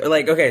sides.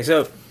 Like, okay,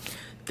 so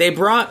they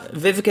brought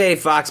Vivica A.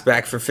 Fox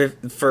back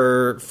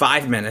for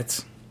 5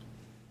 minutes.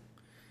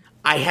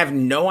 I have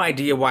no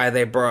idea why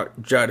they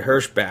brought Judd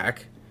Hirsch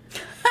back.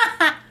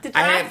 To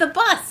drive the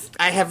bus.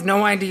 I have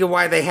no idea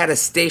why they had a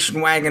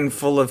station wagon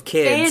full of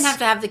kids. They didn't have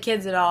to have the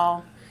kids at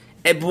all.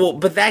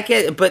 But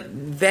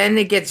then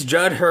it gets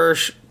Judd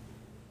Hirsch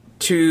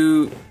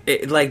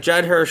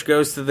Judd Hirsch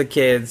goes to the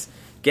kids,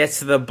 gets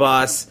to the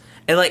bus,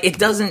 and, like,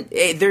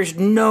 there's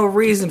no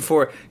reason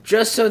for it.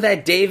 Just so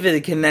that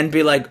David can then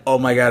be like, oh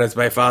my god, it's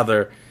my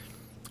father.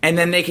 And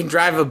then they can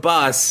drive a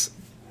bus,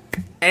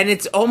 and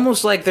it's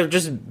almost like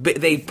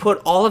they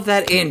put all of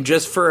that in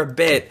just for a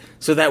bit,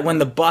 so that when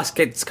the bus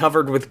gets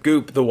covered with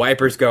goop, the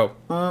wipers go,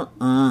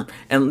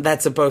 and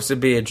that's supposed to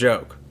be a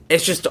joke.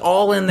 It's just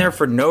all in there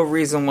for no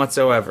reason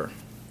whatsoever.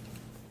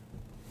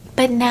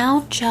 But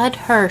now Judd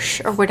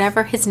Hirsch, or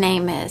whatever his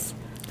name is...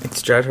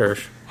 It's Judd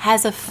Hirsch.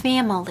 ...has a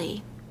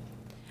family.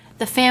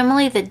 The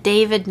family that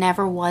David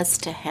never was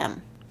to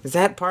him. Is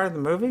that part of the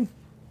movie?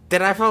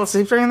 Did I fall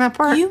asleep during that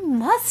part? You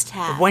must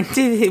have. When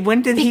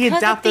did he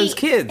adopt those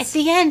kids? At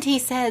the end, he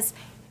says...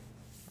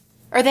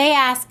 Or they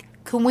ask,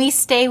 can we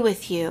stay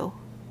with you?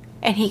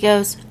 And he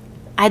goes,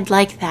 I'd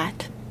like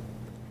that.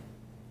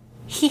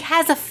 He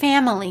has a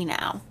family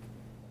now.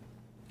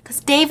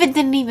 Because David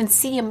didn't even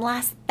see him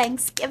last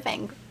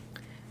Thanksgiving.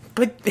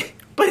 But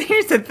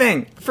here's the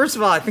thing. First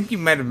of all, I think you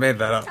might have made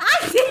that up.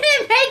 I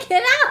didn't make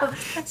it up.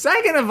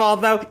 Second of all,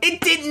 though, it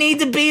didn't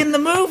need to be in the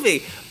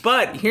movie.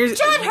 But here's...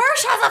 Judd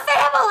Hirsch has a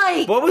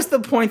family! What was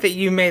the point that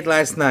you made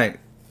last night?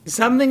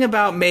 Something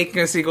about making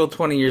a sequel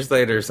 20 years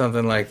later or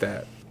something like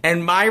that.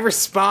 And my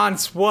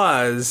response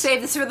was...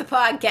 Save this for the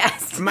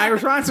podcast. My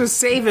response was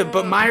save it,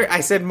 but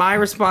I said my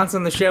response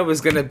on the show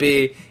was going to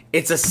be,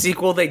 it's a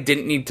sequel they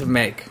didn't need to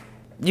make.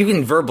 You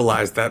can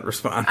verbalize that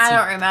response. I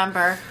don't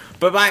remember.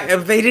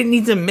 But they didn't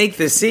need to make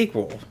this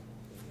sequel.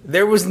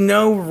 There was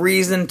no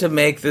reason to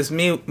make this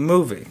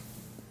movie.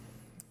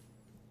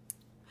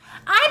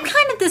 I'm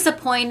kind of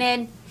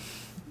disappointed.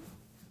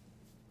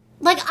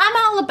 Like, I'm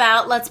all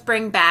about let's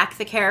bring back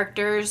the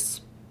characters.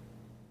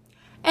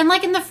 And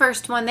like in the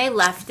first one, they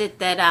left it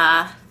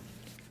that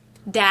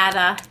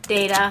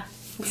Data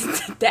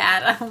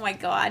Dad. Oh my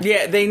god.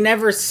 Yeah, they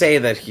never say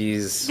that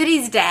he's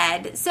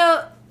dead.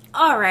 So,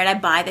 all right, I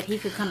buy that he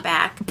could come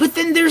back. But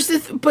then there's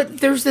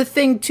the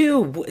thing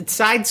too,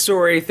 side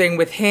story thing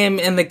with him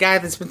and the guy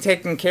that's been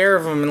taking care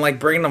of him and like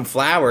bringing him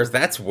flowers.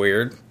 That's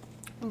weird.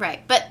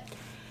 Right, but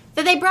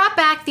that they brought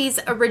back these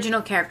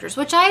original characters,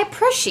 which I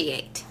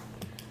appreciate.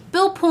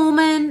 Bill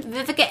Pullman,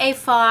 Vivica A.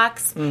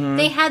 Fox. Mm-hmm.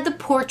 They had the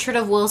portrait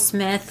of Will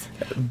Smith.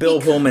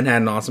 Bill Pullman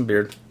had an awesome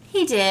beard.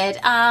 He did.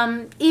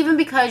 Even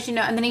because, and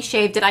then he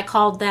shaved it. I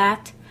called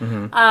that.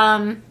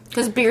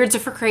 Because beards are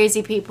for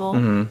crazy people.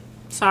 Mm-hmm.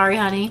 Sorry,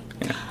 honey.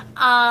 Yeah.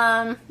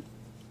 I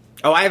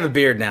have a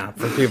beard now.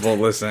 For people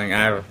listening,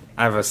 I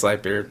have a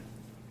slight beard.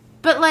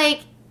 But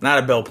like, not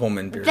a Bill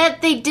Pullman beard.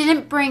 That they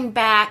didn't bring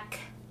back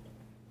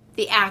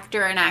the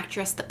actor and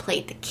actress that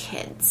played the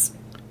kids.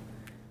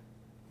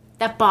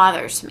 That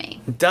bothers me.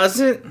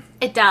 Does it?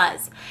 It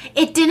does.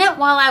 It didn't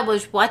while I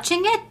was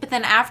watching it, but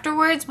then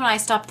afterwards, when I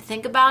stopped to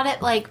think about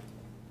it, like,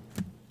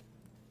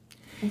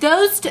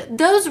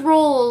 those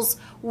roles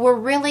were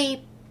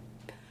really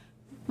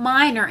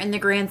minor in the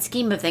grand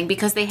scheme of things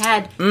because they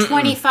had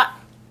 25...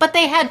 But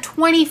they had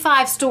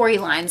 25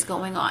 storylines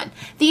going on.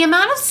 The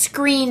amount of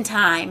screen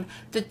time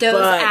that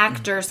those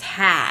actors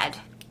had.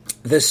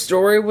 The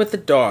story with the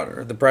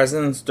daughter, the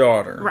president's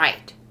daughter.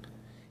 Right.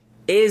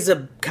 Is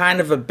a kind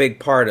of a big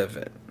part of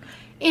it.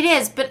 It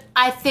is, but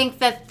I think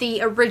that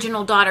the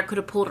original daughter could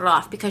have pulled it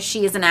off because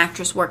she is an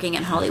actress working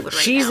in Hollywood right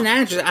now. She's an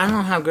actress. I don't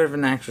know how good of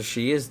an actress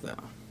she is, though.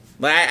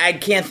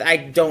 Like, I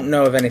don't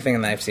know of anything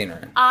that I've seen her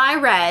in. I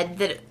read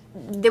that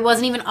it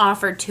wasn't even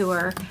offered to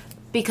her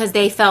because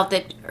they felt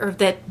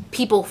that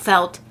people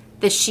felt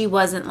that she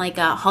wasn't like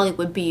a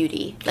Hollywood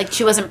beauty. Like,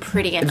 she wasn't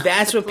pretty enough.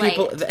 That's what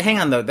people... Hang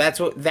on, though. That's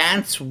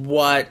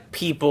what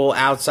people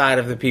outside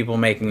of the people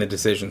making the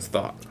decisions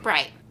thought.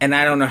 Right. And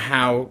I don't know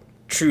how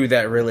true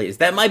that really is.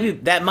 That might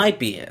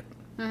be it.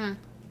 Mm-hmm.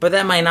 But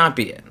that might not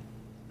be it.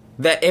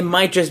 That it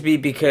might just be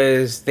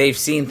because they've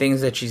seen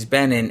things that she's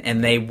been in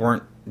and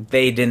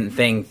they didn't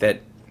think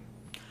that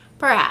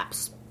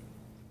perhaps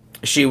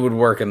she would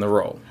work in the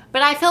role.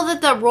 But I feel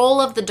that the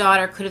role of the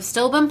daughter could have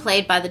still been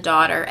played by the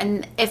daughter,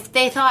 and if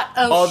they thought,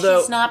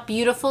 she's not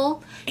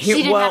beautiful, she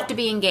didn't have to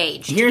be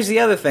engaged. Here's the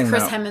other thing,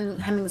 Chris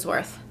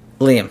Hemsworth.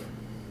 Liam.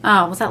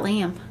 Oh, was that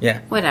Liam? Yeah.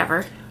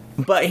 Whatever.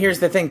 But here's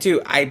the thing,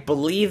 too. I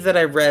believe that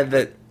I read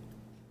that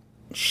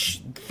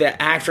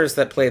the actress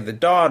that played the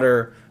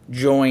daughter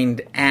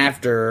joined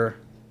after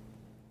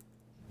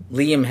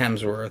Liam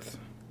Hemsworth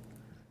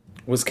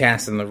was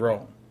cast in the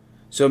role.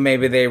 So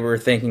maybe they were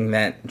thinking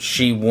that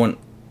she wouldn't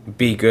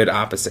be good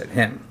opposite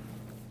him.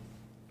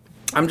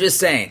 I'm just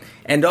saying.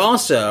 And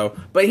also,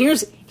 but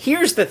here's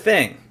the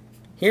thing.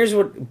 Here's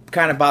what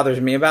kind of bothers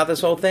me about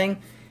this whole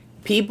thing.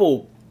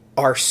 People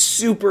are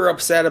super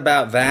upset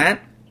about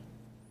that.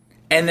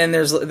 And then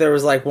there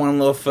was like one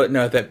little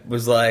footnote that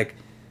was like,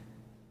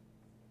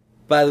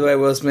 by the way,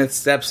 Will Smith's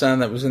stepson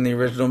that was in the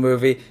original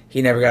movie,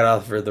 he never got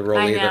offered the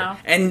role either. Know.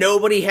 And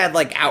nobody had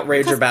like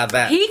outrage about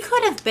that. He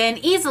could have been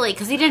easily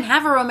because he didn't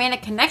have a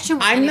romantic connection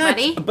with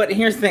anybody. But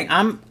here's the thing,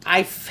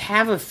 I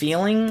have a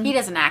feeling he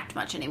doesn't act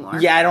much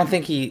anymore. Yeah, I don't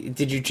think he.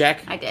 Did you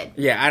check? I did.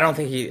 Yeah, I don't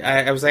think he.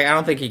 I was like, I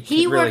don't think he.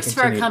 He really works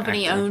for a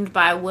company owned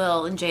by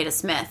Will and Jada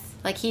Smith.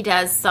 Like he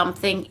does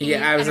something.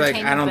 Yeah, I was like,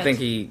 I don't think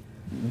he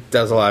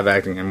does a lot of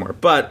acting anymore.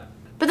 But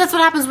that's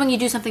what happens when you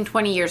do something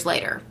 20 years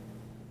later.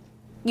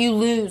 You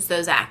lose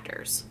those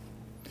actors.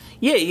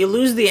 Yeah, you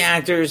lose the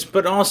actors,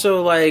 but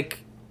also, like,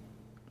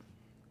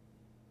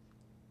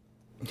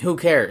 who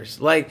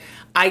cares? Like,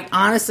 I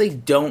honestly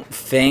don't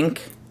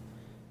think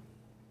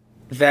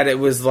that it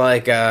was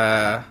like,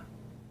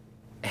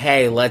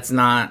 hey, let's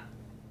not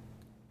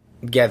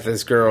get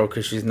this girl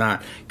because she's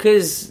not.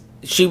 Because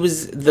she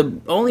was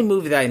the only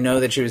movie that I know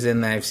that she was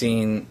in that I've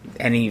seen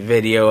any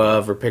video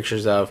of or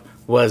pictures of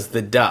was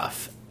The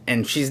Duff.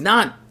 And she's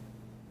not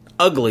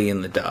ugly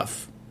in The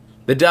Duff.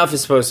 The Duff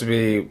is supposed to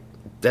be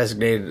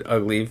designated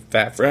ugly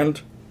fat friend.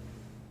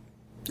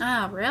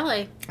 Oh,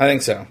 really? I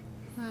think so.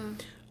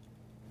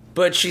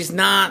 But she's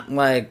not,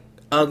 like,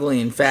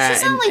 ugly and fat.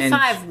 She's only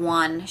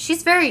 5'1".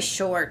 She's very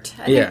short.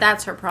 I think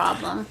that's her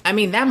problem. I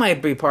mean, that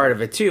might be part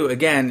of it, too.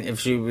 Again,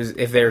 if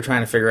they were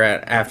trying to figure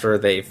out after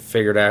they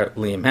figured out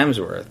Liam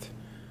Hemsworth.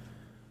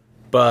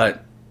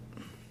 But,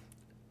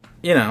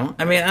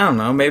 I mean, I don't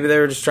know. Maybe they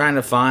were just trying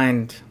to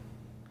find...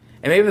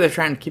 And maybe they're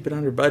trying to keep it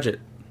under budget.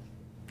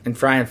 And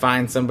try and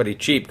find somebody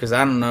cheap, because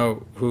I don't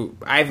know who...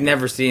 I've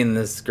never seen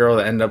this girl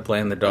that ended up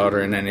playing the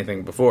daughter in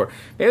anything before.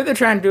 Maybe they're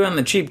trying to do it on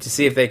the cheap to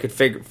see if they could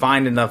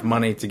find enough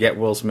money to get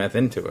Will Smith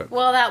into it.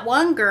 Well, that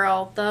one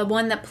girl, the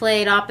one that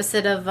played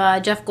opposite of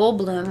Jeff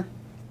Goldblum,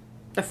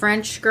 the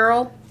French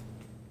girl,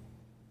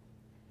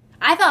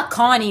 I thought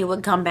Connie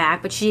would come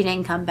back, but she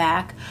didn't come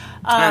back.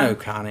 I know who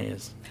Connie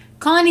is.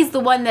 Connie's the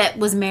one that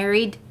was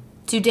married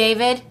to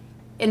David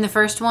in the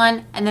first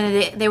one, and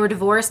then they were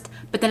divorced,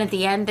 but then at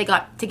the end they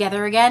got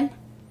together again.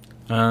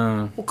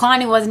 Well,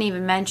 Connie wasn't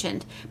even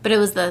mentioned, but it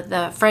was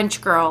the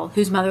French girl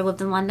whose mother lived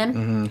in London.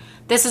 Mm-hmm.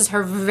 This is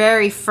her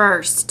very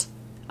first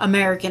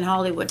American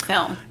Hollywood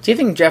film. Do you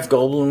think Jeff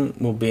Goldblum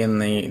will be in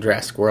the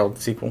Jurassic World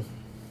sequel?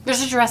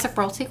 There's a Jurassic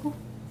World sequel?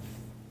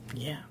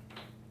 Yeah.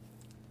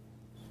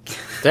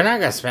 They're not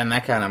going to spend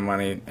that kind of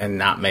money and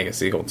not make a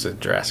sequel to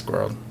Jurassic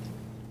World.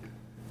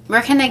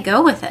 Where can they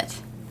go with it?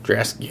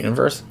 Jurassic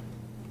Universe?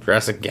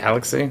 Jurassic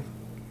Galaxy?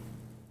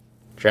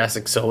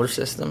 Jurassic Solar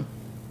System?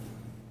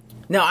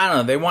 No, I don't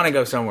know. They want to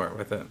go somewhere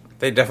with it.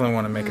 They definitely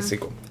want to make a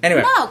sequel.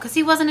 Anyway. No, because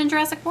he wasn't in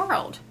Jurassic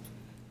World.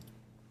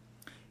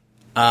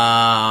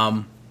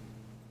 But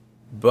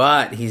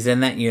he's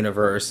in that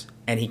universe,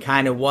 and he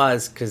kind of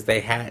was, because they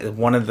had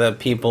one of the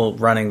people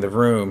running the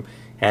room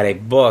had a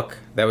book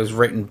that was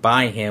written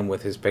by him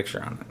with his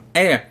picture on it.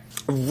 Anyway,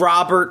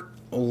 Robert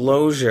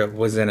Loggia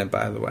was in it,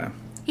 by the way.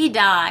 He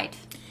died.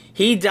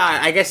 He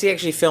died. I guess he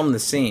actually filmed the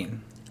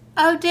scene.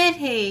 Oh, did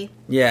he?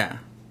 Yeah.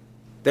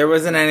 There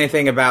wasn't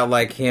anything about,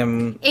 like,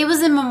 him... It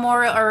was in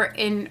memorial, or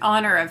in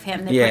honor of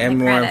him. Yeah, in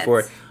memorial for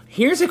it.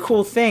 Here's a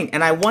cool thing,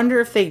 and I wonder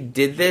if they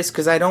did this,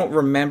 because I don't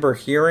remember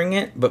hearing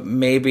it, but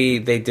maybe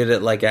they did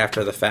it, like,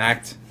 after the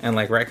fact, and,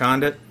 like,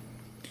 retconned it.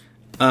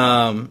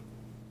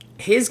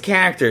 His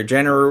character,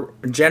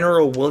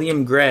 General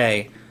William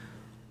Gray,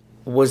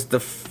 was the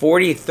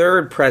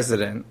 43rd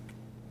president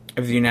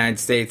of the United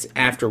States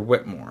after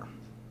Whitmore.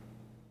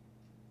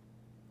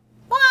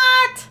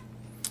 What?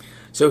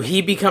 So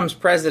he becomes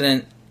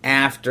president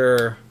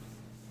after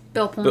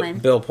Bill Pullman.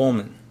 Bill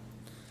Pullman.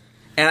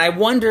 And I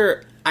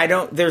wonder,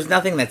 there's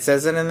nothing that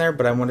says it in there,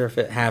 but I wonder if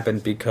it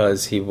happened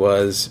because he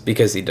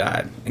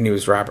died, and he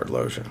was Robert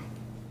Loggia.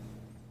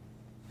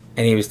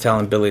 And he was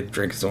telling Billy to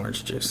drink his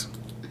orange juice.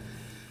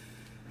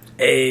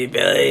 Hey,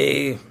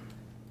 Billy.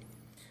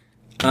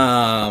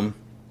 But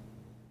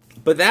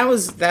that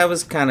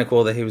was kind of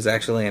cool that he was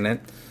actually in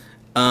it.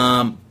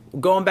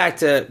 Going back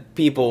to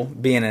people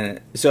being in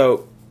it.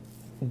 So,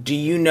 do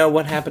you know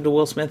what happened to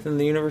Will Smith in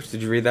the universe?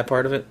 Did you read that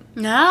part of it?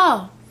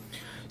 No.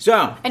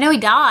 So, I know he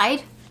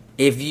died.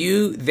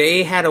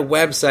 They had a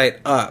website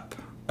up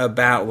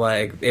about,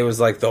 like, it was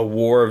like the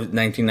War of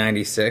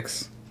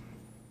 1996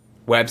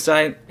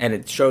 website, and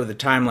it showed the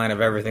timeline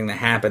of everything that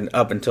happened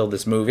up until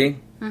this movie.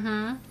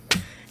 Mm-hmm.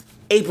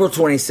 April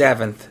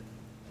 27th,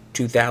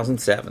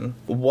 2007,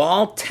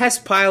 while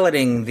test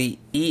piloting the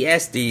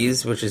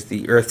ESDs, which is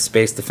the Earth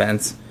Space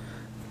Defense,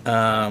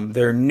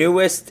 their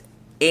newest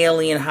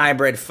alien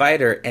hybrid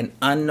fighter, an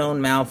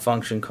unknown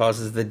malfunction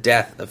causes the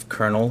death of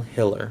Colonel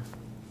Hiller.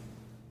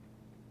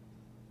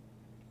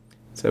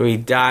 So he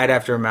died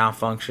after a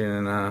malfunction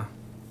in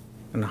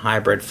a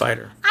hybrid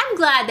fighter. I'm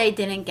glad they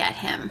didn't get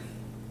him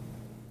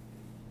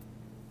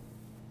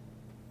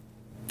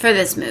for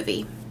this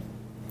movie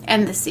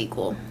and the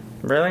sequel.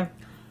 Really?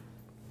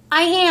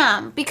 I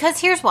am, because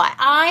here's why.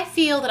 I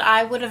feel that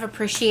I would have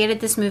appreciated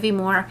this movie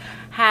more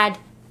had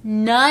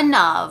none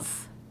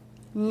of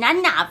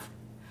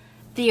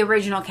the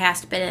original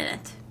cast been in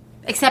it.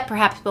 Except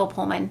perhaps Bill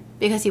Pullman,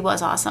 because he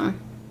was awesome.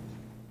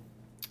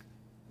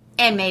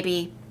 And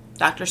maybe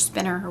Dr.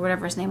 Spinner, or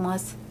whatever his name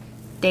was.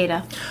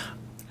 Data.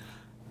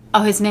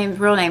 Oh,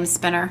 real name's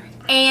Spinner.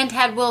 And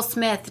had Will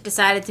Smith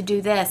decided to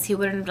do this, he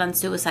wouldn't have done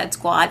Suicide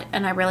Squad,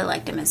 and I really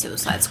liked him in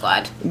Suicide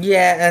Squad.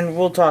 Yeah, and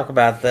we'll talk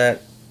about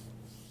that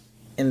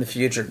in the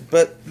future.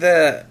 But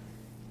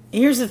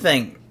here's the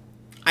thing.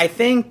 I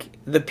think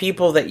the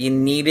people that you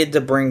needed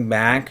to bring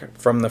back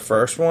from the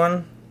first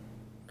one,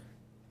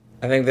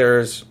 I think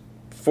there's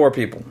 4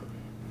 people.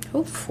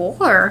 Oh,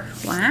 4?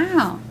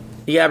 Wow.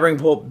 You gotta bring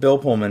Bill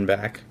Pullman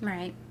back.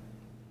 Right.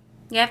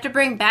 You have to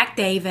bring back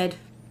David.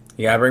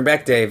 You gotta bring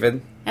back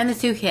David. And the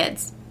 2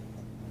 kids.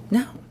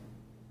 No.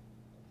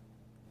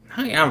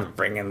 I'm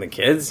bringing the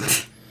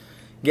kids.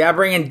 You gotta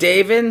bring in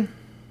David,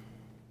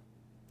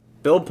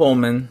 Bill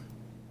Pullman,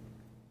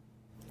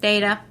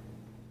 Data.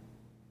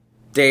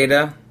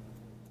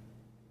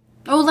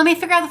 Oh, let me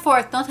figure out the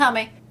 4th. Don't tell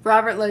me.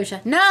 Robert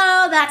Loggia.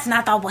 No, that's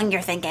not the one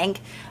you're thinking.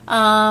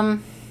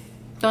 Don't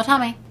tell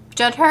me.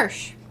 Judd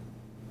Hirsch.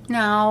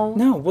 No.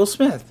 No, Will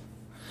Smith.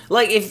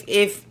 Like,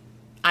 if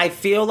I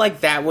feel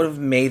like that would have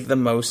made the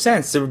most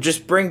sense to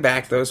just bring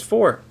back those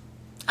 4.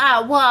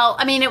 Well,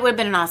 I mean, it would have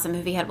been an awesome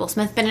movie had Will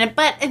Smith been in it,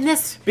 but in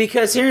this...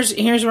 Because here's what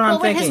I'm thinking of.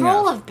 What would his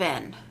role have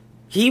been?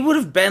 He would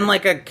have been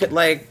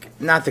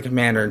not the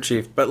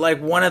commander-in-chief, but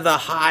like one of the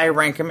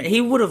high-rank...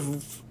 He would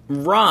have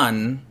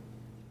run,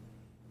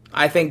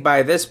 I think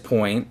by this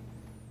point,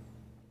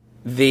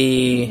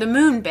 the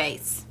moon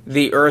base.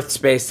 The Earth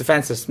Space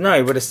Defense System. No,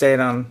 he would have stayed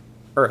on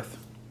Earth.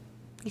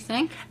 You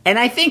think? And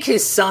I think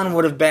his son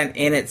would have been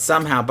in it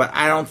somehow, but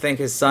I don't think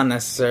his son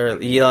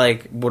necessarily,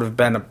 would have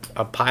been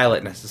a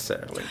pilot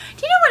necessarily.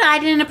 Do you know what I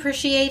didn't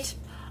appreciate?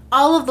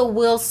 All of the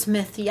Will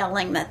Smith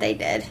yelling that they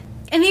did.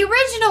 In the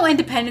original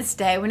Independence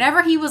Day,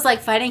 whenever he was,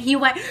 fighting, he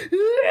went,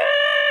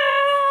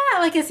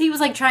 Aah! As he was,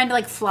 trying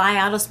to, fly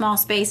out of small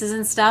spaces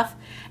and stuff.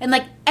 And,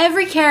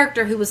 every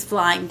character who was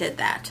flying did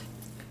that.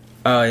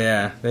 Oh,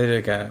 yeah. They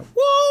did kind of,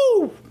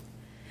 woo!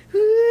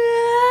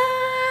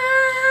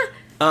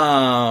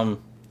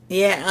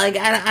 Yeah,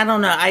 I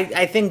don't know.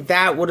 I think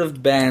that would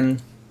have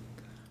been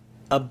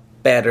a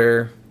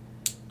better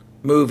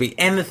movie.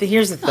 And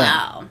here's the thing.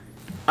 Wow.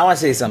 I want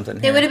to say something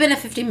here. It would have been a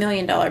 $50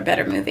 million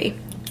better movie.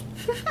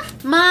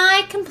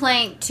 My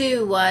complaint,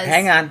 too, was...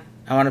 Hang on.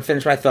 I want to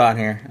finish my thought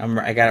here.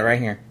 I got it right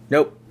here.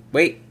 Nope.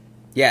 Wait.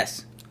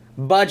 Yes.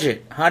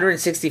 Budget,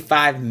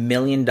 $165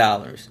 million.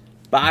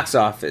 Box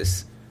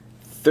office,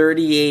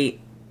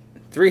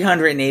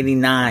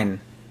 $389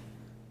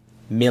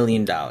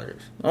 million.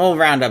 We'll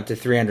round up to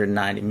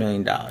 $390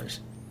 million.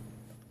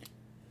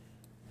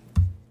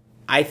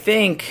 I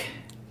think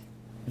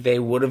they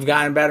would have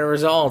gotten better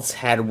results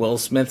had Will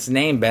Smith's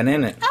name been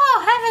in it.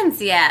 Oh, heavens,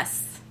 yes.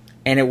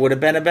 And it would have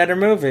been a better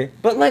movie.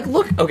 But, like,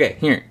 look.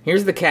 Okay,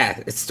 here's the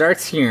cast. It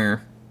starts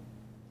here.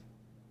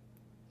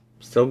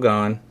 Still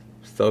going.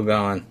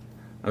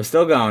 I'm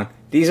still going.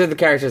 These are the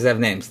characters that have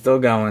names. Still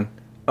going.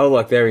 Oh,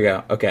 look, there we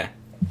go. Okay.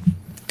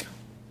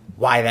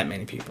 Why that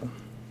many people?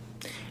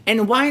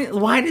 And why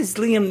does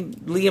Liam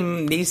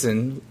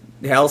Neeson,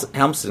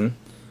 Helmson,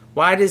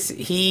 why does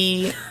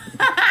he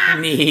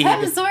need...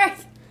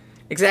 Hemsworth.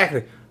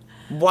 Exactly.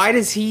 Why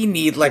does he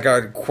need, like,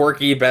 a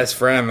quirky best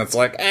friend that's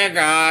like, hey,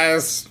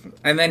 guys?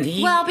 And then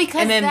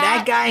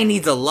that guy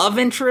needs a love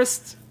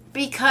interest?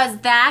 Because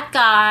that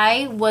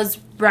guy was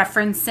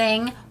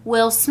referencing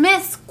Will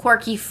Smith's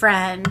quirky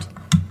friend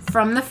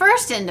from the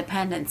first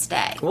Independence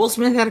Day. Will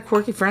Smith had a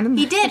quirky friend?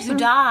 He did, who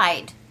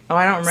died. Oh,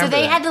 I don't remember. So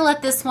they had to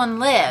let this one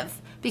live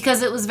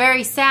because it was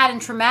very sad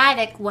and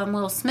traumatic when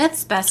Will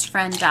Smith's best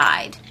friend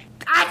died.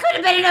 I could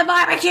have been in a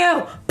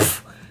barbecue!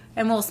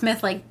 And Will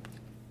Smith, like,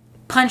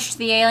 punched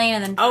the alien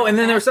and then... Oh, and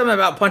then there was something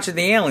about punching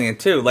the alien,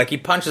 too. Like, he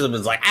punches him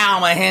and is like, ow,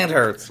 my hand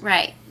hurts.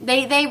 Right.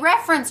 They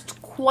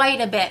referenced quite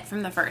a bit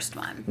from the first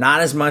one. Not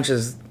as much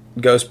as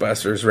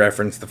Ghostbusters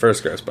referenced the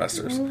first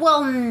Ghostbusters.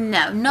 Well,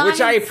 no. Not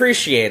which I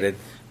appreciated.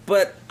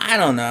 But, I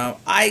don't know.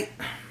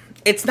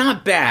 It's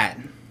not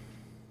bad.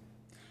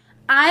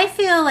 I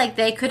feel like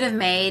they could have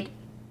made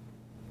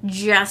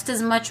just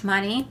as much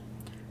money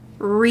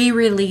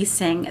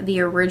re-releasing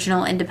the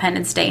original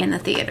Independence Day in the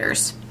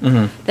theaters.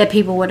 Mm-hmm. That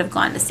people would have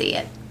gone to see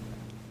it.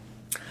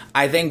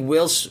 I think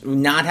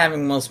not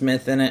having Will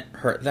Smith in it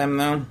hurt them,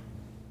 though.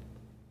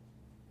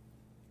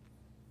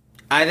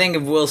 I think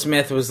if Will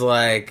Smith was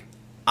like,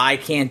 I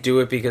can't do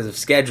it because of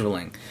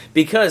scheduling.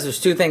 Because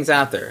there's two things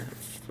out there.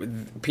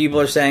 People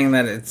are saying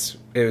that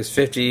it was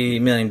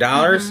 $50 million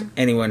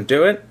and he wouldn't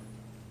do it.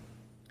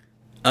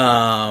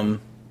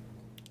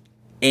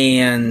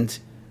 And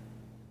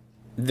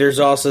there's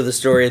also the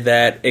story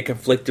that it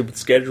conflicted with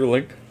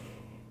scheduling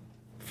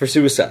for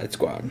Suicide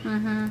Squad.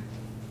 Mm-hmm.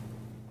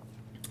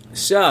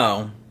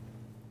 So,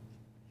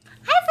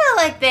 I feel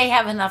like they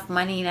have enough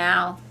money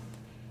now,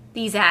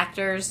 these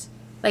actors,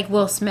 like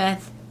Will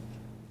Smith,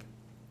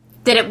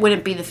 that it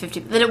wouldn't be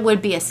that it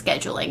would be a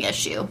scheduling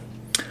issue.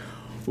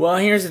 Well,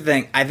 here's the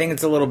thing. I think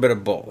it's a little bit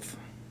of both.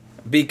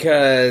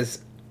 Because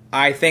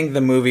I think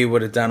the movie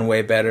would have done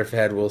way better if it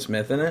had Will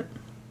Smith in it.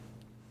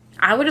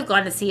 I would have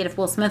gone to see it if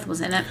Will Smith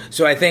was in it.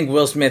 So I think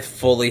Will Smith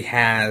fully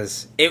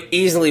has... It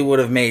easily would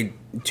have made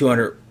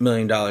 $200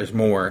 million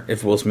more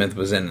if Will Smith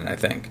was in it, I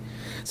think.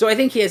 So I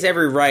think he has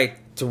every right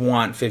to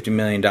want $50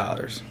 million.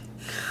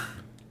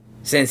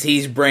 Since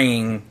he's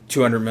bringing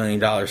 $200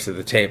 million to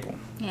the table.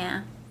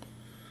 Yeah.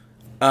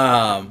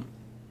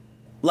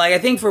 Like, I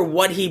think for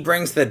what he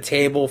brings to the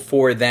table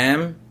for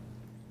them,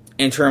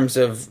 in terms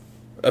of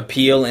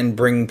appeal and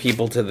bringing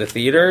people to the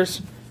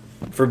theaters,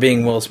 for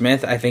being Will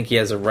Smith, I think he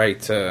has a right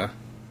to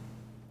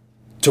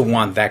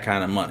want that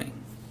kind of money.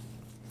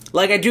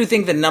 Like, I do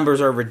think the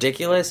numbers are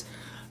ridiculous,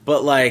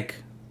 but, like,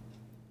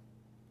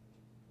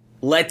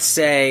 let's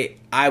say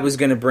I was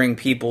going to bring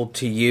people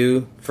to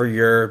you for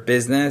your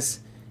business,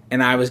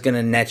 and I was going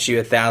to net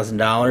you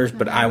 $1,000,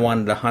 but I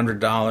wanted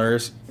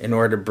 $100 in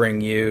order to bring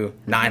you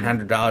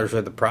 $900 worth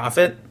of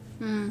profit.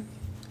 Mm.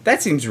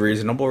 That seems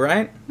reasonable,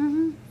 right?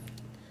 Mm-hmm.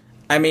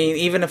 I mean,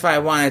 even if I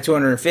wanted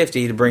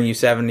 $250 to bring you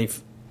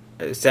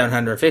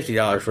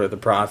 $750 worth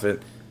of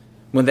profit,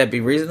 would that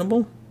be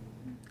reasonable?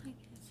 I guess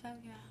so,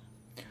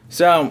 yeah.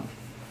 So,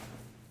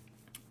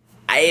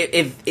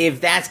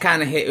 if that's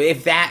kind of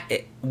if that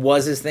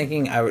was his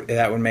thinking,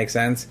 that would make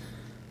sense.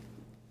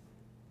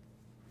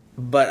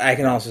 But I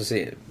can also see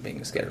it being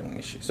a scheduling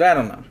issue. So I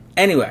don't know.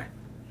 Anyway.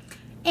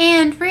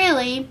 And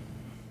really,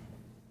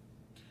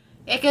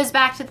 it goes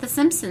back to the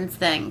Simpsons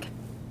thing.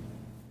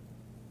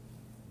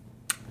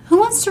 Who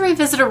wants to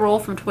revisit a role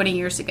from 20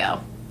 years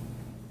ago?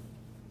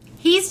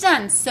 He's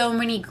done so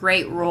many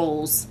great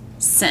roles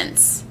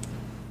since.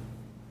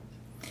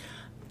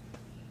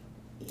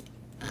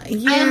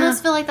 Yeah. I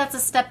almost feel like that's a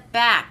step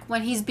back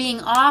when he's being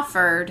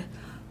offered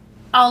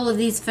all of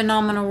these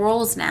phenomenal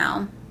roles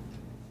now.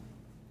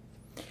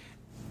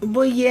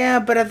 Well, yeah,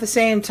 but at the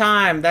same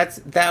time,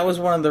 that was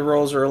one of the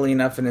roles early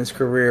enough in his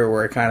career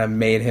where it kind of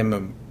made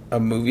him a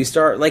movie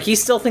star. Like,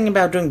 he's still thinking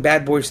about doing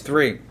Bad Boys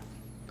 3.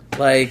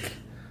 Like,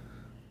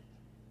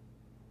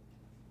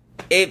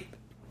 here's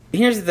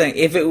the thing.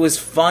 If it was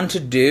fun to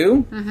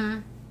do,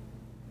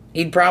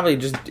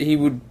 he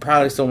would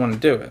probably still want to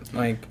do it.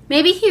 Like,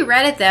 maybe he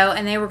read it, though,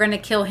 and they were going to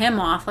kill him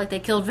off like they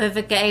killed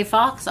Vivica A.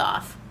 Fox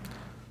off.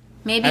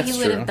 Maybe That's he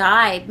would true. have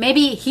died.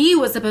 Maybe he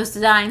was supposed to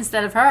die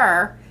instead of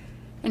her.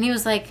 And he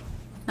was like,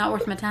 not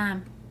worth my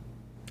time.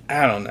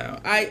 I don't know.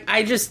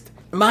 I just...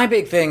 My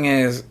big thing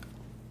is,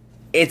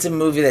 it's a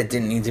movie that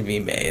didn't need to be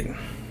made.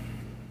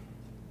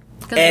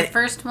 Because the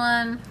first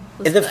one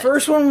was The good.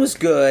 first one was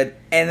good,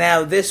 and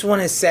now this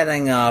one is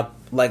setting up,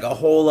 like, a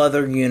whole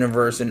other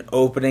universe and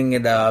opening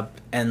it up,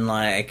 and,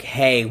 like,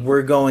 hey,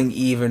 we're going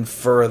even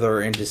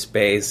further into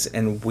space,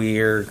 and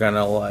we're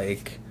gonna,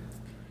 like...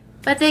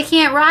 But they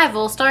can't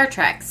rival Star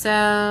Trek,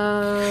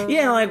 so...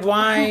 Yeah, like,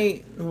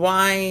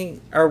 why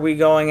are we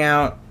going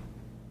out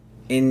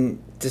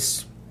into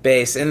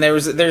space? And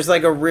there's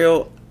like a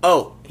real...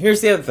 Oh,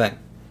 here's the other thing.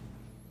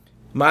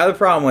 My other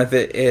problem with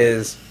it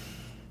is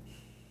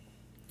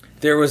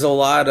there was a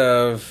lot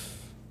of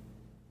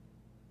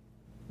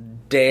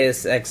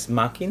Deus Ex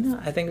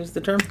Machina, I think was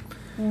the term.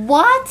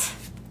 What?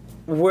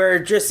 Where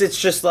it's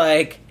just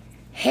like,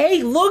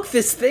 hey, look,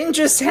 this thing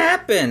just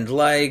happened.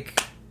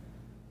 Like,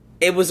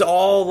 it was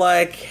all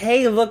like,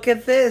 hey, look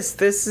at this.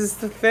 This is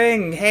the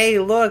thing. Hey,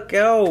 look,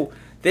 oh,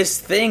 this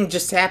thing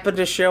just happened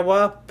to show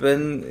up,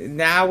 and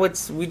now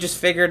we just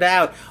figured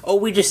out. Oh,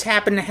 we just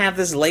happen to have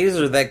this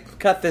laser that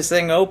cut this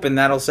thing open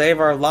that'll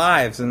save our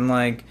lives, and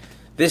like,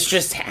 this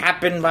just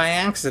happened by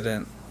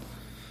accident.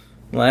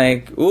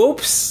 Like,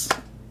 oops.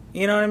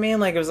 You know what I mean?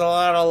 Like, it was a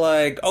lot of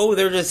like, oh,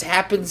 there just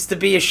happens to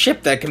be a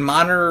ship that can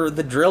monitor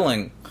the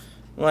drilling.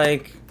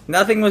 Like,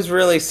 nothing was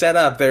really set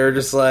up. They were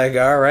just like,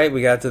 alright,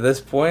 we got to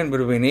this point. What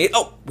do we need?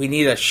 Oh, we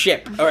need a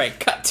ship. Alright,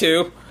 cut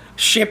to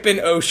ship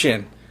in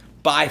ocean.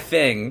 Buy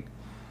thing.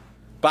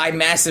 Buy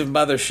massive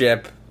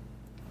mothership.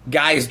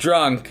 Guy's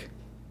drunk.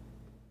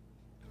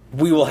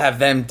 We will have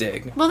them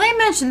dig. Well, they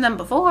mentioned them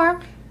before.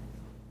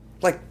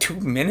 Like 2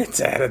 minutes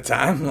at a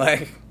time.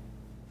 Like,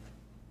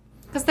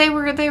 because they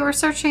were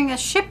searching a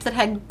ship that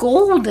had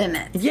gold in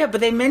it. yeah, but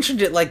they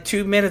mentioned it like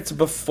 2 minutes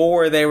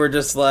before they were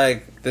just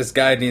like, this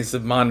guy needs to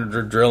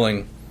monitor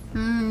drilling.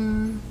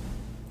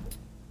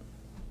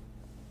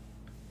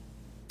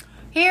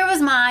 Here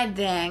was my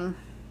thing,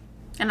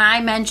 and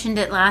I mentioned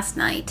it last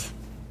night.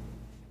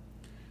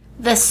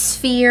 The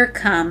Sphere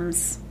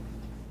comes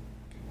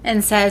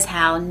and says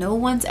how no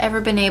one's ever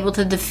been able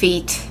to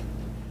defeat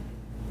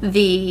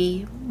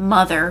the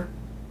mother,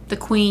 the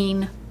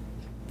queen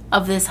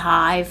of this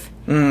hive,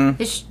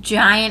 this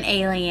giant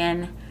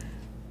alien,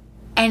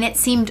 and it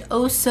seemed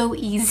oh so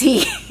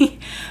easy.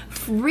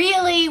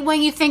 Really,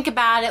 when you think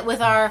about it,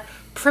 with our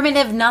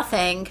primitive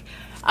nothing,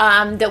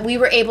 that we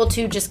were able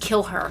to just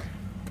kill her,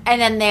 and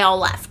then they all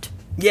left.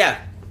 Yeah.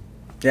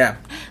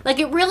 Like,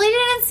 it really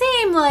didn't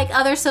seem like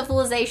other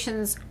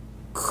civilizations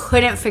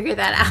couldn't figure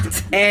that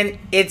out. And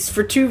it's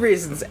for two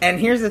reasons. And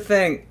here's the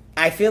thing.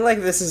 I feel like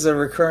this is a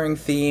recurring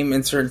theme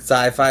in certain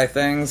sci-fi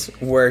things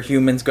where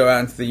humans go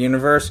out into the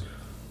universe.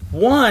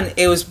 One,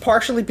 it was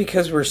partially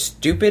because we're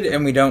stupid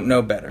and we don't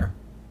know better.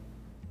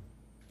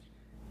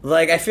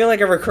 Like, I feel like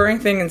a recurring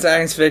thing in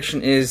science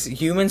fiction is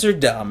humans are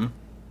dumb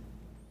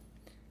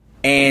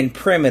and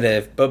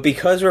primitive, but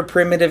because we're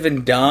primitive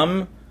and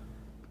dumb,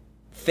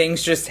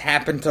 things just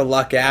happen to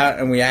luck out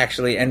and we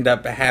actually end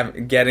up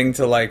getting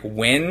to, like,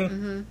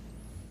 win.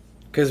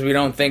 Because we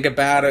don't think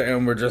about it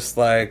and we're just,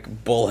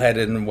 like,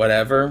 bullheaded and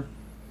whatever.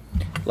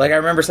 Like, I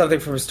remember something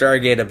from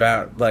Stargate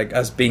about, like,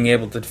 us being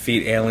able to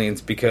defeat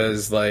aliens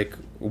because, like,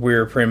 we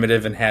were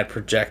primitive and had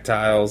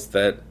projectiles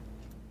that,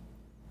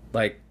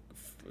 like,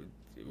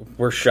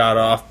 were shot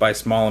off by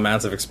small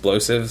amounts of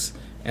explosives.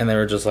 And they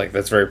were just like,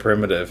 that's very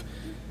primitive.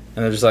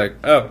 And they're just like,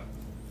 oh,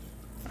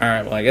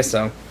 alright, well, I guess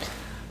so.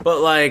 But,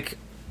 like,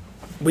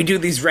 we do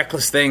these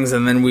reckless things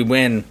and then we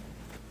win.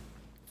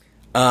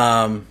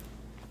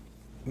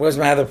 What was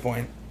my other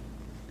point?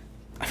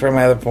 I forgot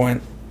my other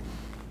point.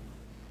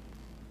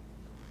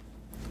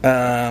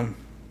 And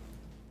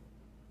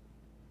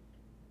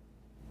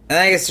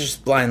I guess it's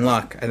just blind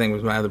luck, I think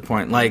was my other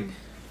point. Like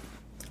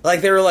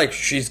they were like,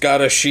 she's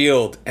got a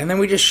shield. And then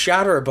we just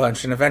shot her a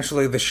bunch and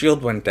eventually the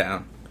shield went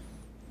down.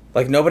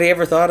 Like, nobody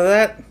ever thought of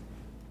that?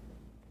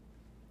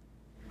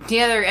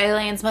 The other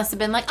aliens must have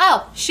been like,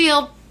 oh,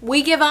 shield,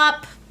 we give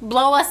up,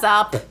 blow us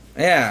up.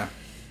 Yeah.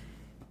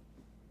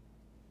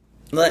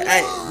 Like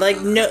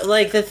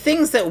the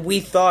things that we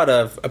thought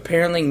of,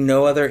 apparently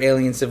no other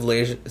alien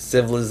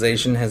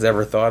civilization has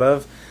ever thought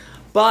of.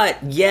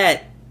 But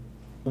yet,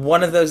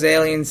 one of those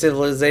alien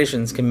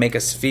civilizations can make a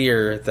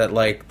sphere that,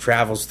 like,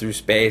 travels through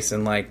space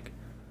and, like,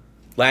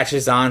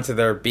 latches onto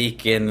their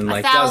beacon and,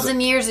 like,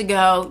 1,000 years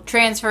ago,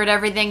 transferred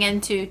everything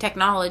into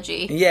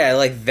technology. Yeah,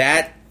 like,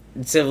 that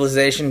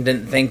civilization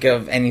didn't think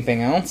of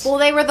anything else. Well,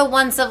 they were the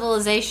one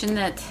civilization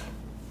that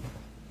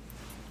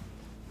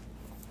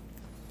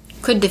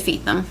could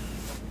defeat them.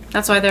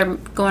 That's why they're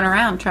going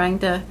around trying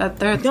to. But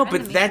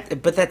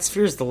that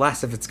sphere is the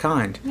last of its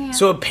kind. Yeah.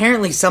 So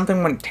apparently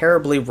something went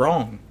terribly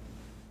wrong.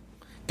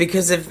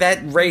 Because if that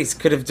race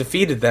could have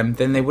defeated them,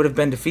 then they would have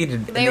been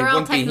defeated. They were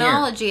all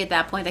technology at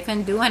that point. They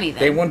couldn't do anything.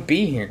 They wouldn't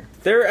be here.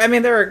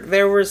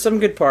 There were some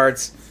good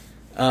parts.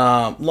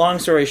 Long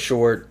story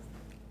short,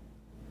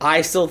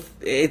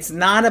 it's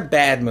not a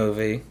bad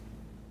movie.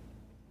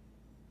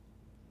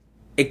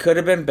 it could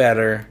have been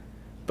better,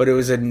 but it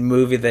was a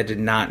movie that did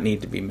not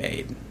need to be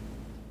made.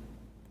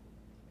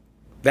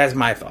 That's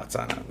my thoughts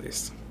on it, at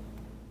least.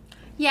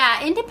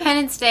 Yeah,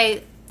 Independence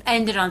Day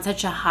ended on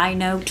such a high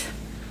note.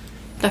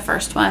 The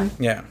first one.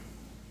 Yeah.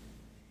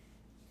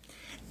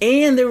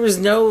 And there was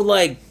no,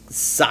 like,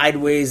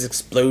 sideways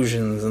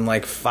explosions and,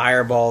 like,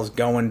 fireballs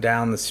going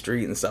down the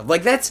street and stuff.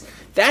 Like, that's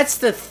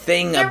the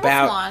thing there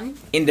about was one.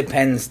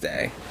 Independence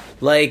Day.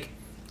 Like,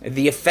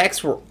 the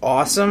effects were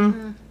awesome.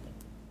 Mm-hmm.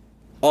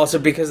 Also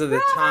because of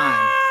the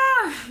time.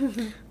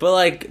 But,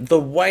 like, the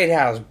White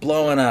House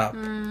blowing up.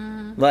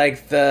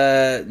 Like,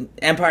 the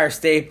Empire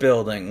State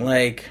Building.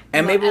 Like,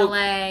 and maybe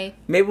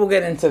we'll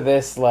get into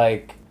this,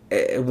 like,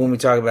 when we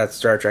talk about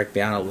Star Trek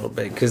Beyond a little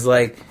bit. Because,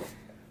 like,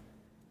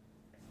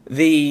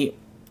 the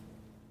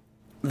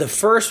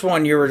first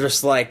one, you were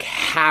just like,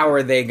 how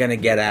are they going to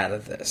get out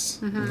of this?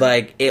 Mm-hmm.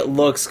 Like, it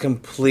looks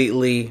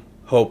completely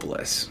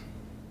hopeless.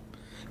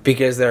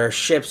 Because there are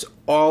ships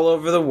all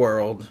over the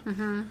world.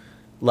 Mm-hmm.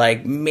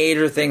 Like,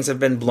 major things have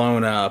been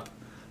blown up.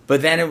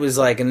 But then it was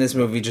like, in this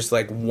movie, just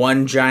like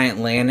one giant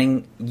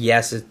landing.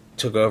 Yes, it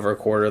took over a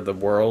quarter of the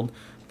world.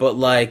 But,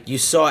 like, you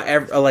saw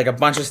like a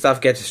bunch of stuff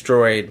get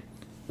destroyed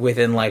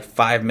within like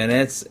 5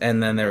 minutes.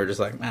 And then they were just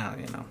like, oh,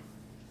 you know.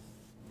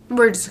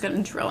 We're just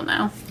gonna drill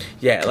now.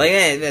 Yeah, like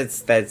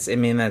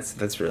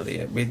that's really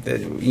it.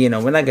 We're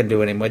not gonna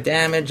do any more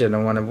damage. I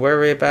don't want to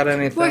worry about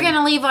anything. We're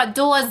gonna leave our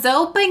doors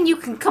open. You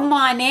can come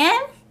on in.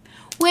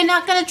 We're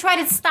not gonna try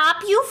to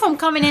stop you from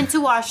coming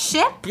into our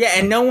ship. Yeah,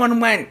 and no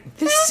one went,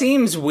 this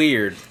seems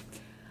weird.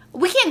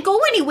 We can't go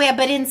anywhere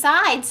but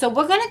inside, so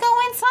we're gonna go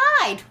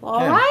inside.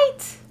 All right.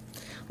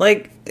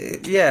 Like,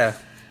 yeah.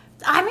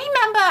 I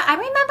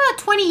remember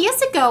 20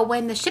 years ago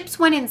when the ships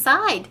went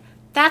inside.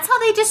 That's how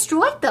they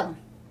destroyed them.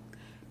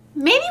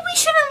 Maybe we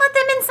shouldn't let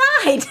them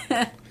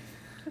inside.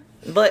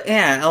 But,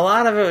 yeah, a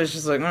lot of it was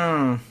just like,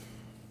 And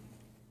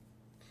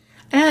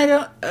I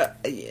don't...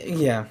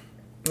 yeah.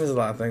 There's a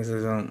lot of things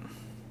that don't...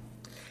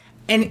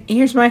 And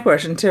here's my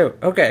question, too.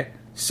 Okay,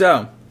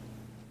 so...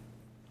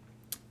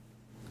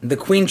 The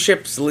Queen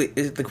ship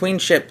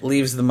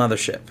leaves the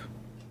mothership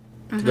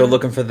to go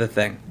looking for the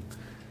thing.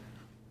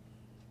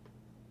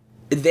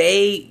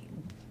 They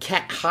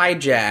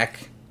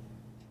hijack...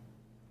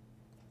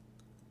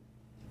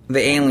 the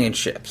alien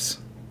ships.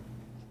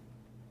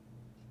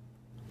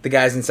 The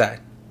guys inside.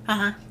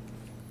 Uh-huh.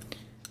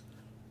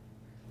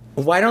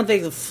 Why don't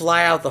they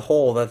fly out the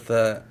hole that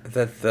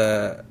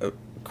the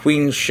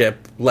Queen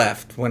ship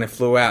left when it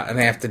flew out, and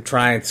they have to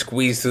try and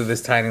squeeze through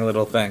this tiny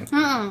little thing?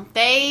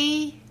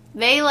 They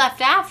left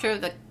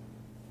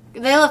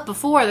they left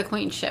before the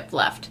Queen ship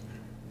left.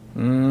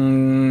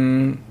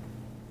 I'm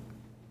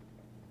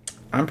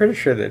pretty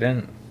sure they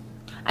didn't.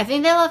 I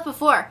think they left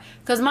before.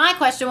 Because my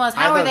question was,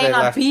 how are they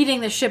not beating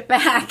the ship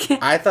back?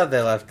 I thought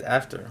they left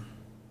after.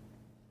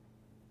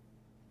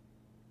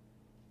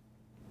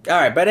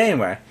 Alright, but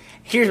anyway.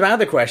 Here's my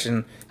other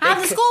question.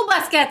 How'd the school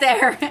bus get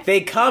there? They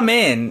come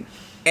in,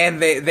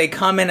 and they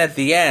come in at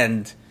the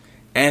end,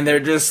 and they're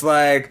just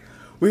like,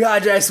 we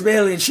hijacked some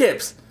alien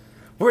ships.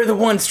 We're the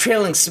ones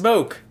trailing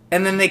smoke.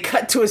 And then they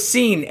cut to a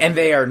scene, and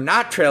they are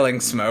not trailing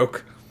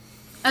smoke.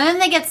 And then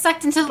they get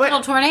sucked into the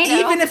little tornado.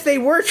 Even if they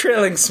were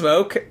trailing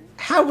smoke...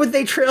 How would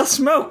they trail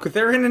smoke?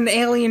 They're in an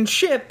alien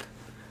ship.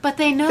 But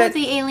they know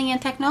the alien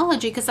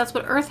technology because that's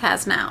what Earth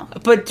has now.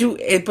 But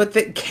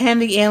can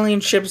the alien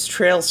ships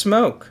trail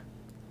smoke?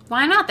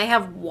 Why not? They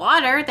have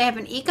water. They have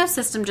an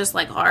ecosystem just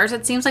like ours.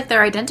 It seems like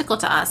they're identical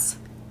to us.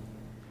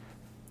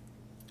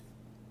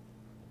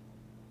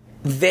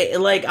 They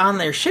on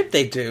their ship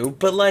they do,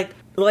 but like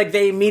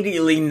they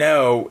immediately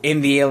know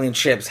in the alien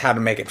ships how to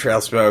make it trail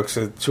smoke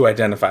to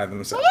identify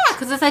themselves. Well, yeah,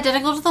 because it's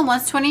identical to the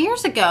ones 20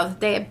 years ago that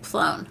they had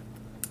flown.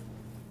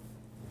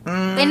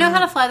 They know how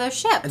to fly those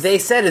ships. They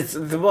said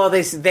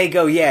they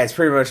go, yeah, it's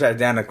pretty much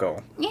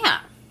identical. Yeah.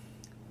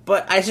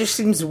 But it just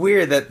seems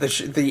weird that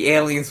the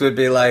aliens would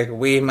be like,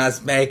 we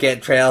must make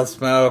it trail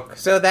smoke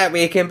so that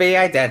we can be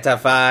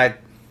identified.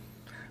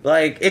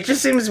 Like, it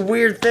just seems a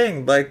weird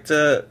thing, like,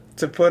 to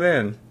put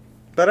in.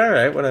 But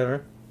alright,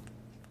 whatever.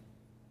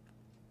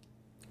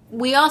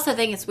 We also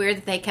think it's weird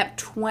that they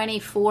kept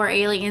 24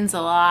 aliens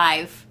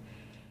alive.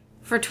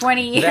 For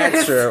 20 years.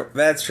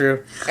 That's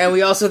true. And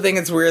we also think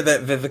it's weird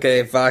that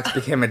Vivica A. Fox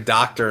became a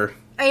doctor.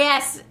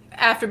 Yes,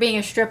 after being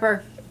a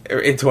stripper.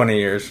 In 20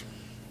 years.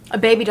 A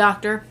baby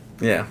doctor.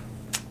 Yeah.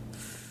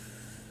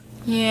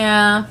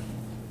 Yeah.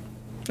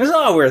 There's a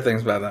lot of weird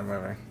things about that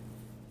movie.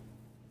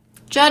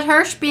 Judd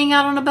Hirsch being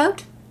out on a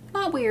boat?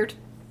 Not weird.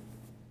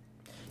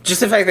 Just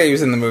the fact that he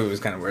was in the movie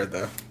was kind of weird,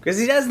 though. Because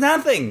he does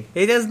nothing.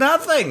 He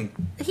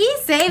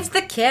saves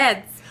the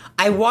kids.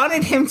 I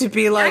wanted him to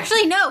be like...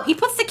 Actually, no. He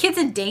puts the kids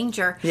in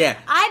danger. Yeah.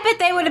 I bet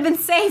they would have been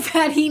safe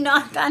had he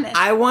not done it.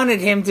 I wanted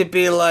him to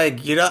be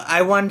like,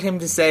 I wanted him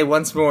to say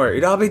once more,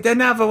 I'll be dead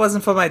now if it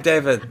wasn't for my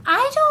David.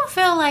 I don't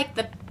feel like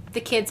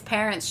the kids'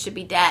 parents should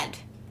be dead.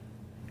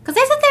 Because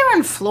they said they were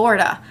in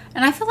Florida.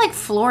 And I feel like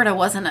Florida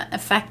wasn't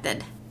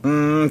affected.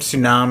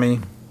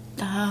 Tsunami.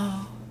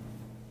 Oh.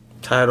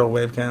 Tidal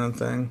wave kind of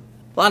thing.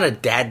 A lot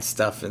of dad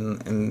stuff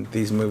in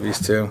these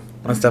movies, too.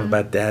 A lot of stuff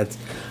about dads.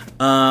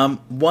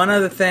 One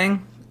other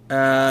thing,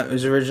 it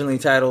was originally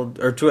titled,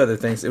 or two other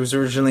things. It was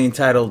originally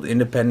entitled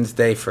Independence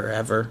Day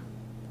Forever,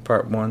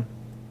 Part 1.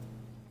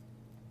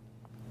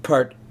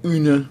 Part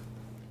Una.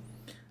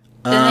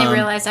 Then they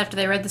realized after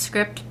they read the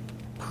script,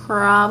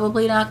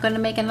 probably not going to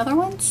make another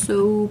one.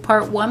 So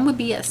Part 1 would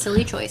be a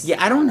silly choice.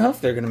 Yeah, I don't know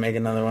if they're going to make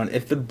another one.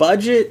 If the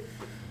budget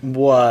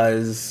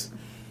reported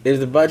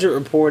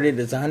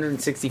is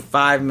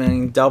 $165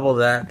 million, double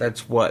that,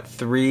 that's what,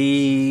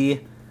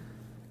 $330?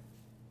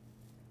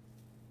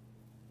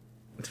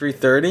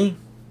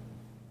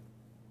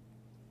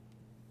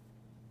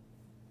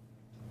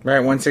 Right,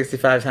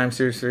 165 times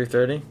 2 is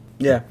 330?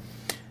 Yeah.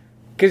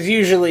 Because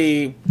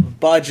usually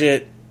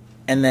budget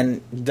and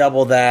then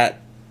double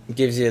that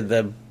gives you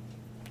the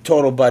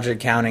total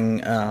budget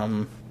counting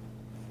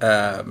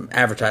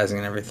advertising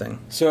and everything.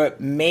 So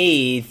it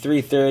made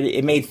 $330.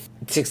 It made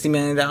 $60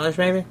 million,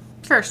 maybe.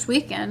 First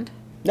weekend.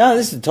 No,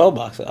 this is the total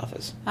box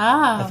office.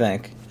 Ah, I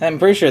think. I'm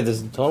pretty sure this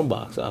is the total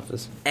box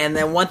office. And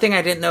then one thing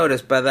I didn't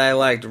notice, but that I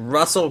liked,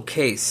 Russell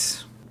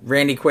Case,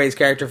 Randy Quaid's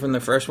character from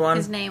the first one.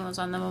 His name was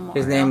on the memorial.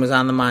 His name was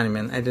on the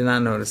monument. I did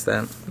not notice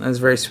that. That was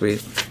very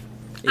sweet.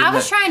 I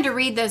was trying to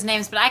read those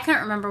names, but I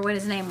couldn't remember what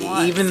his name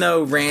was. Even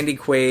though Randy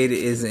Quaid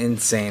is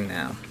insane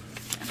now.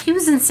 He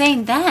was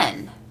insane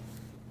then.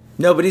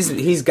 No, but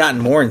he's gotten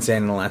more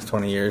insane in the last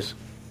 20 years.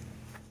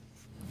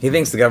 He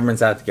thinks the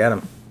government's out to get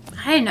him.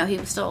 I didn't know he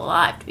was still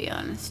alive, to be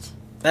honest.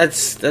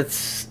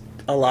 That's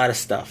a lot of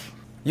stuff.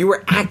 You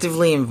were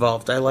actively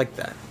involved. I like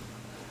that.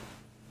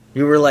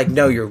 You were like,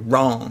 no, you're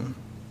wrong.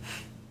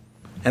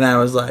 And I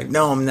was like,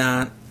 no, I'm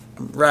not.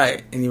 I'm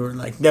right. And you were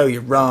like, no,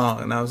 you're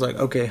wrong. And I was like,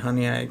 okay,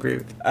 honey, I agree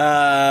with you.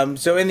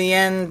 So in the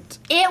end...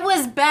 It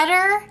was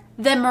better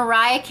than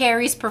Mariah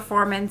Carey's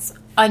performance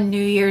on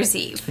New Year's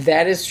Eve.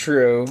 That is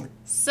true.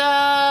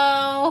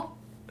 So...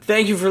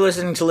 Thank you for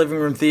listening to Living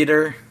Room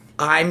Theater.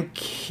 I'm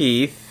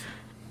Keith.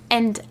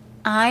 And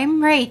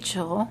I'm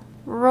Rachel.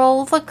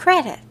 Roll the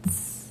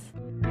credits.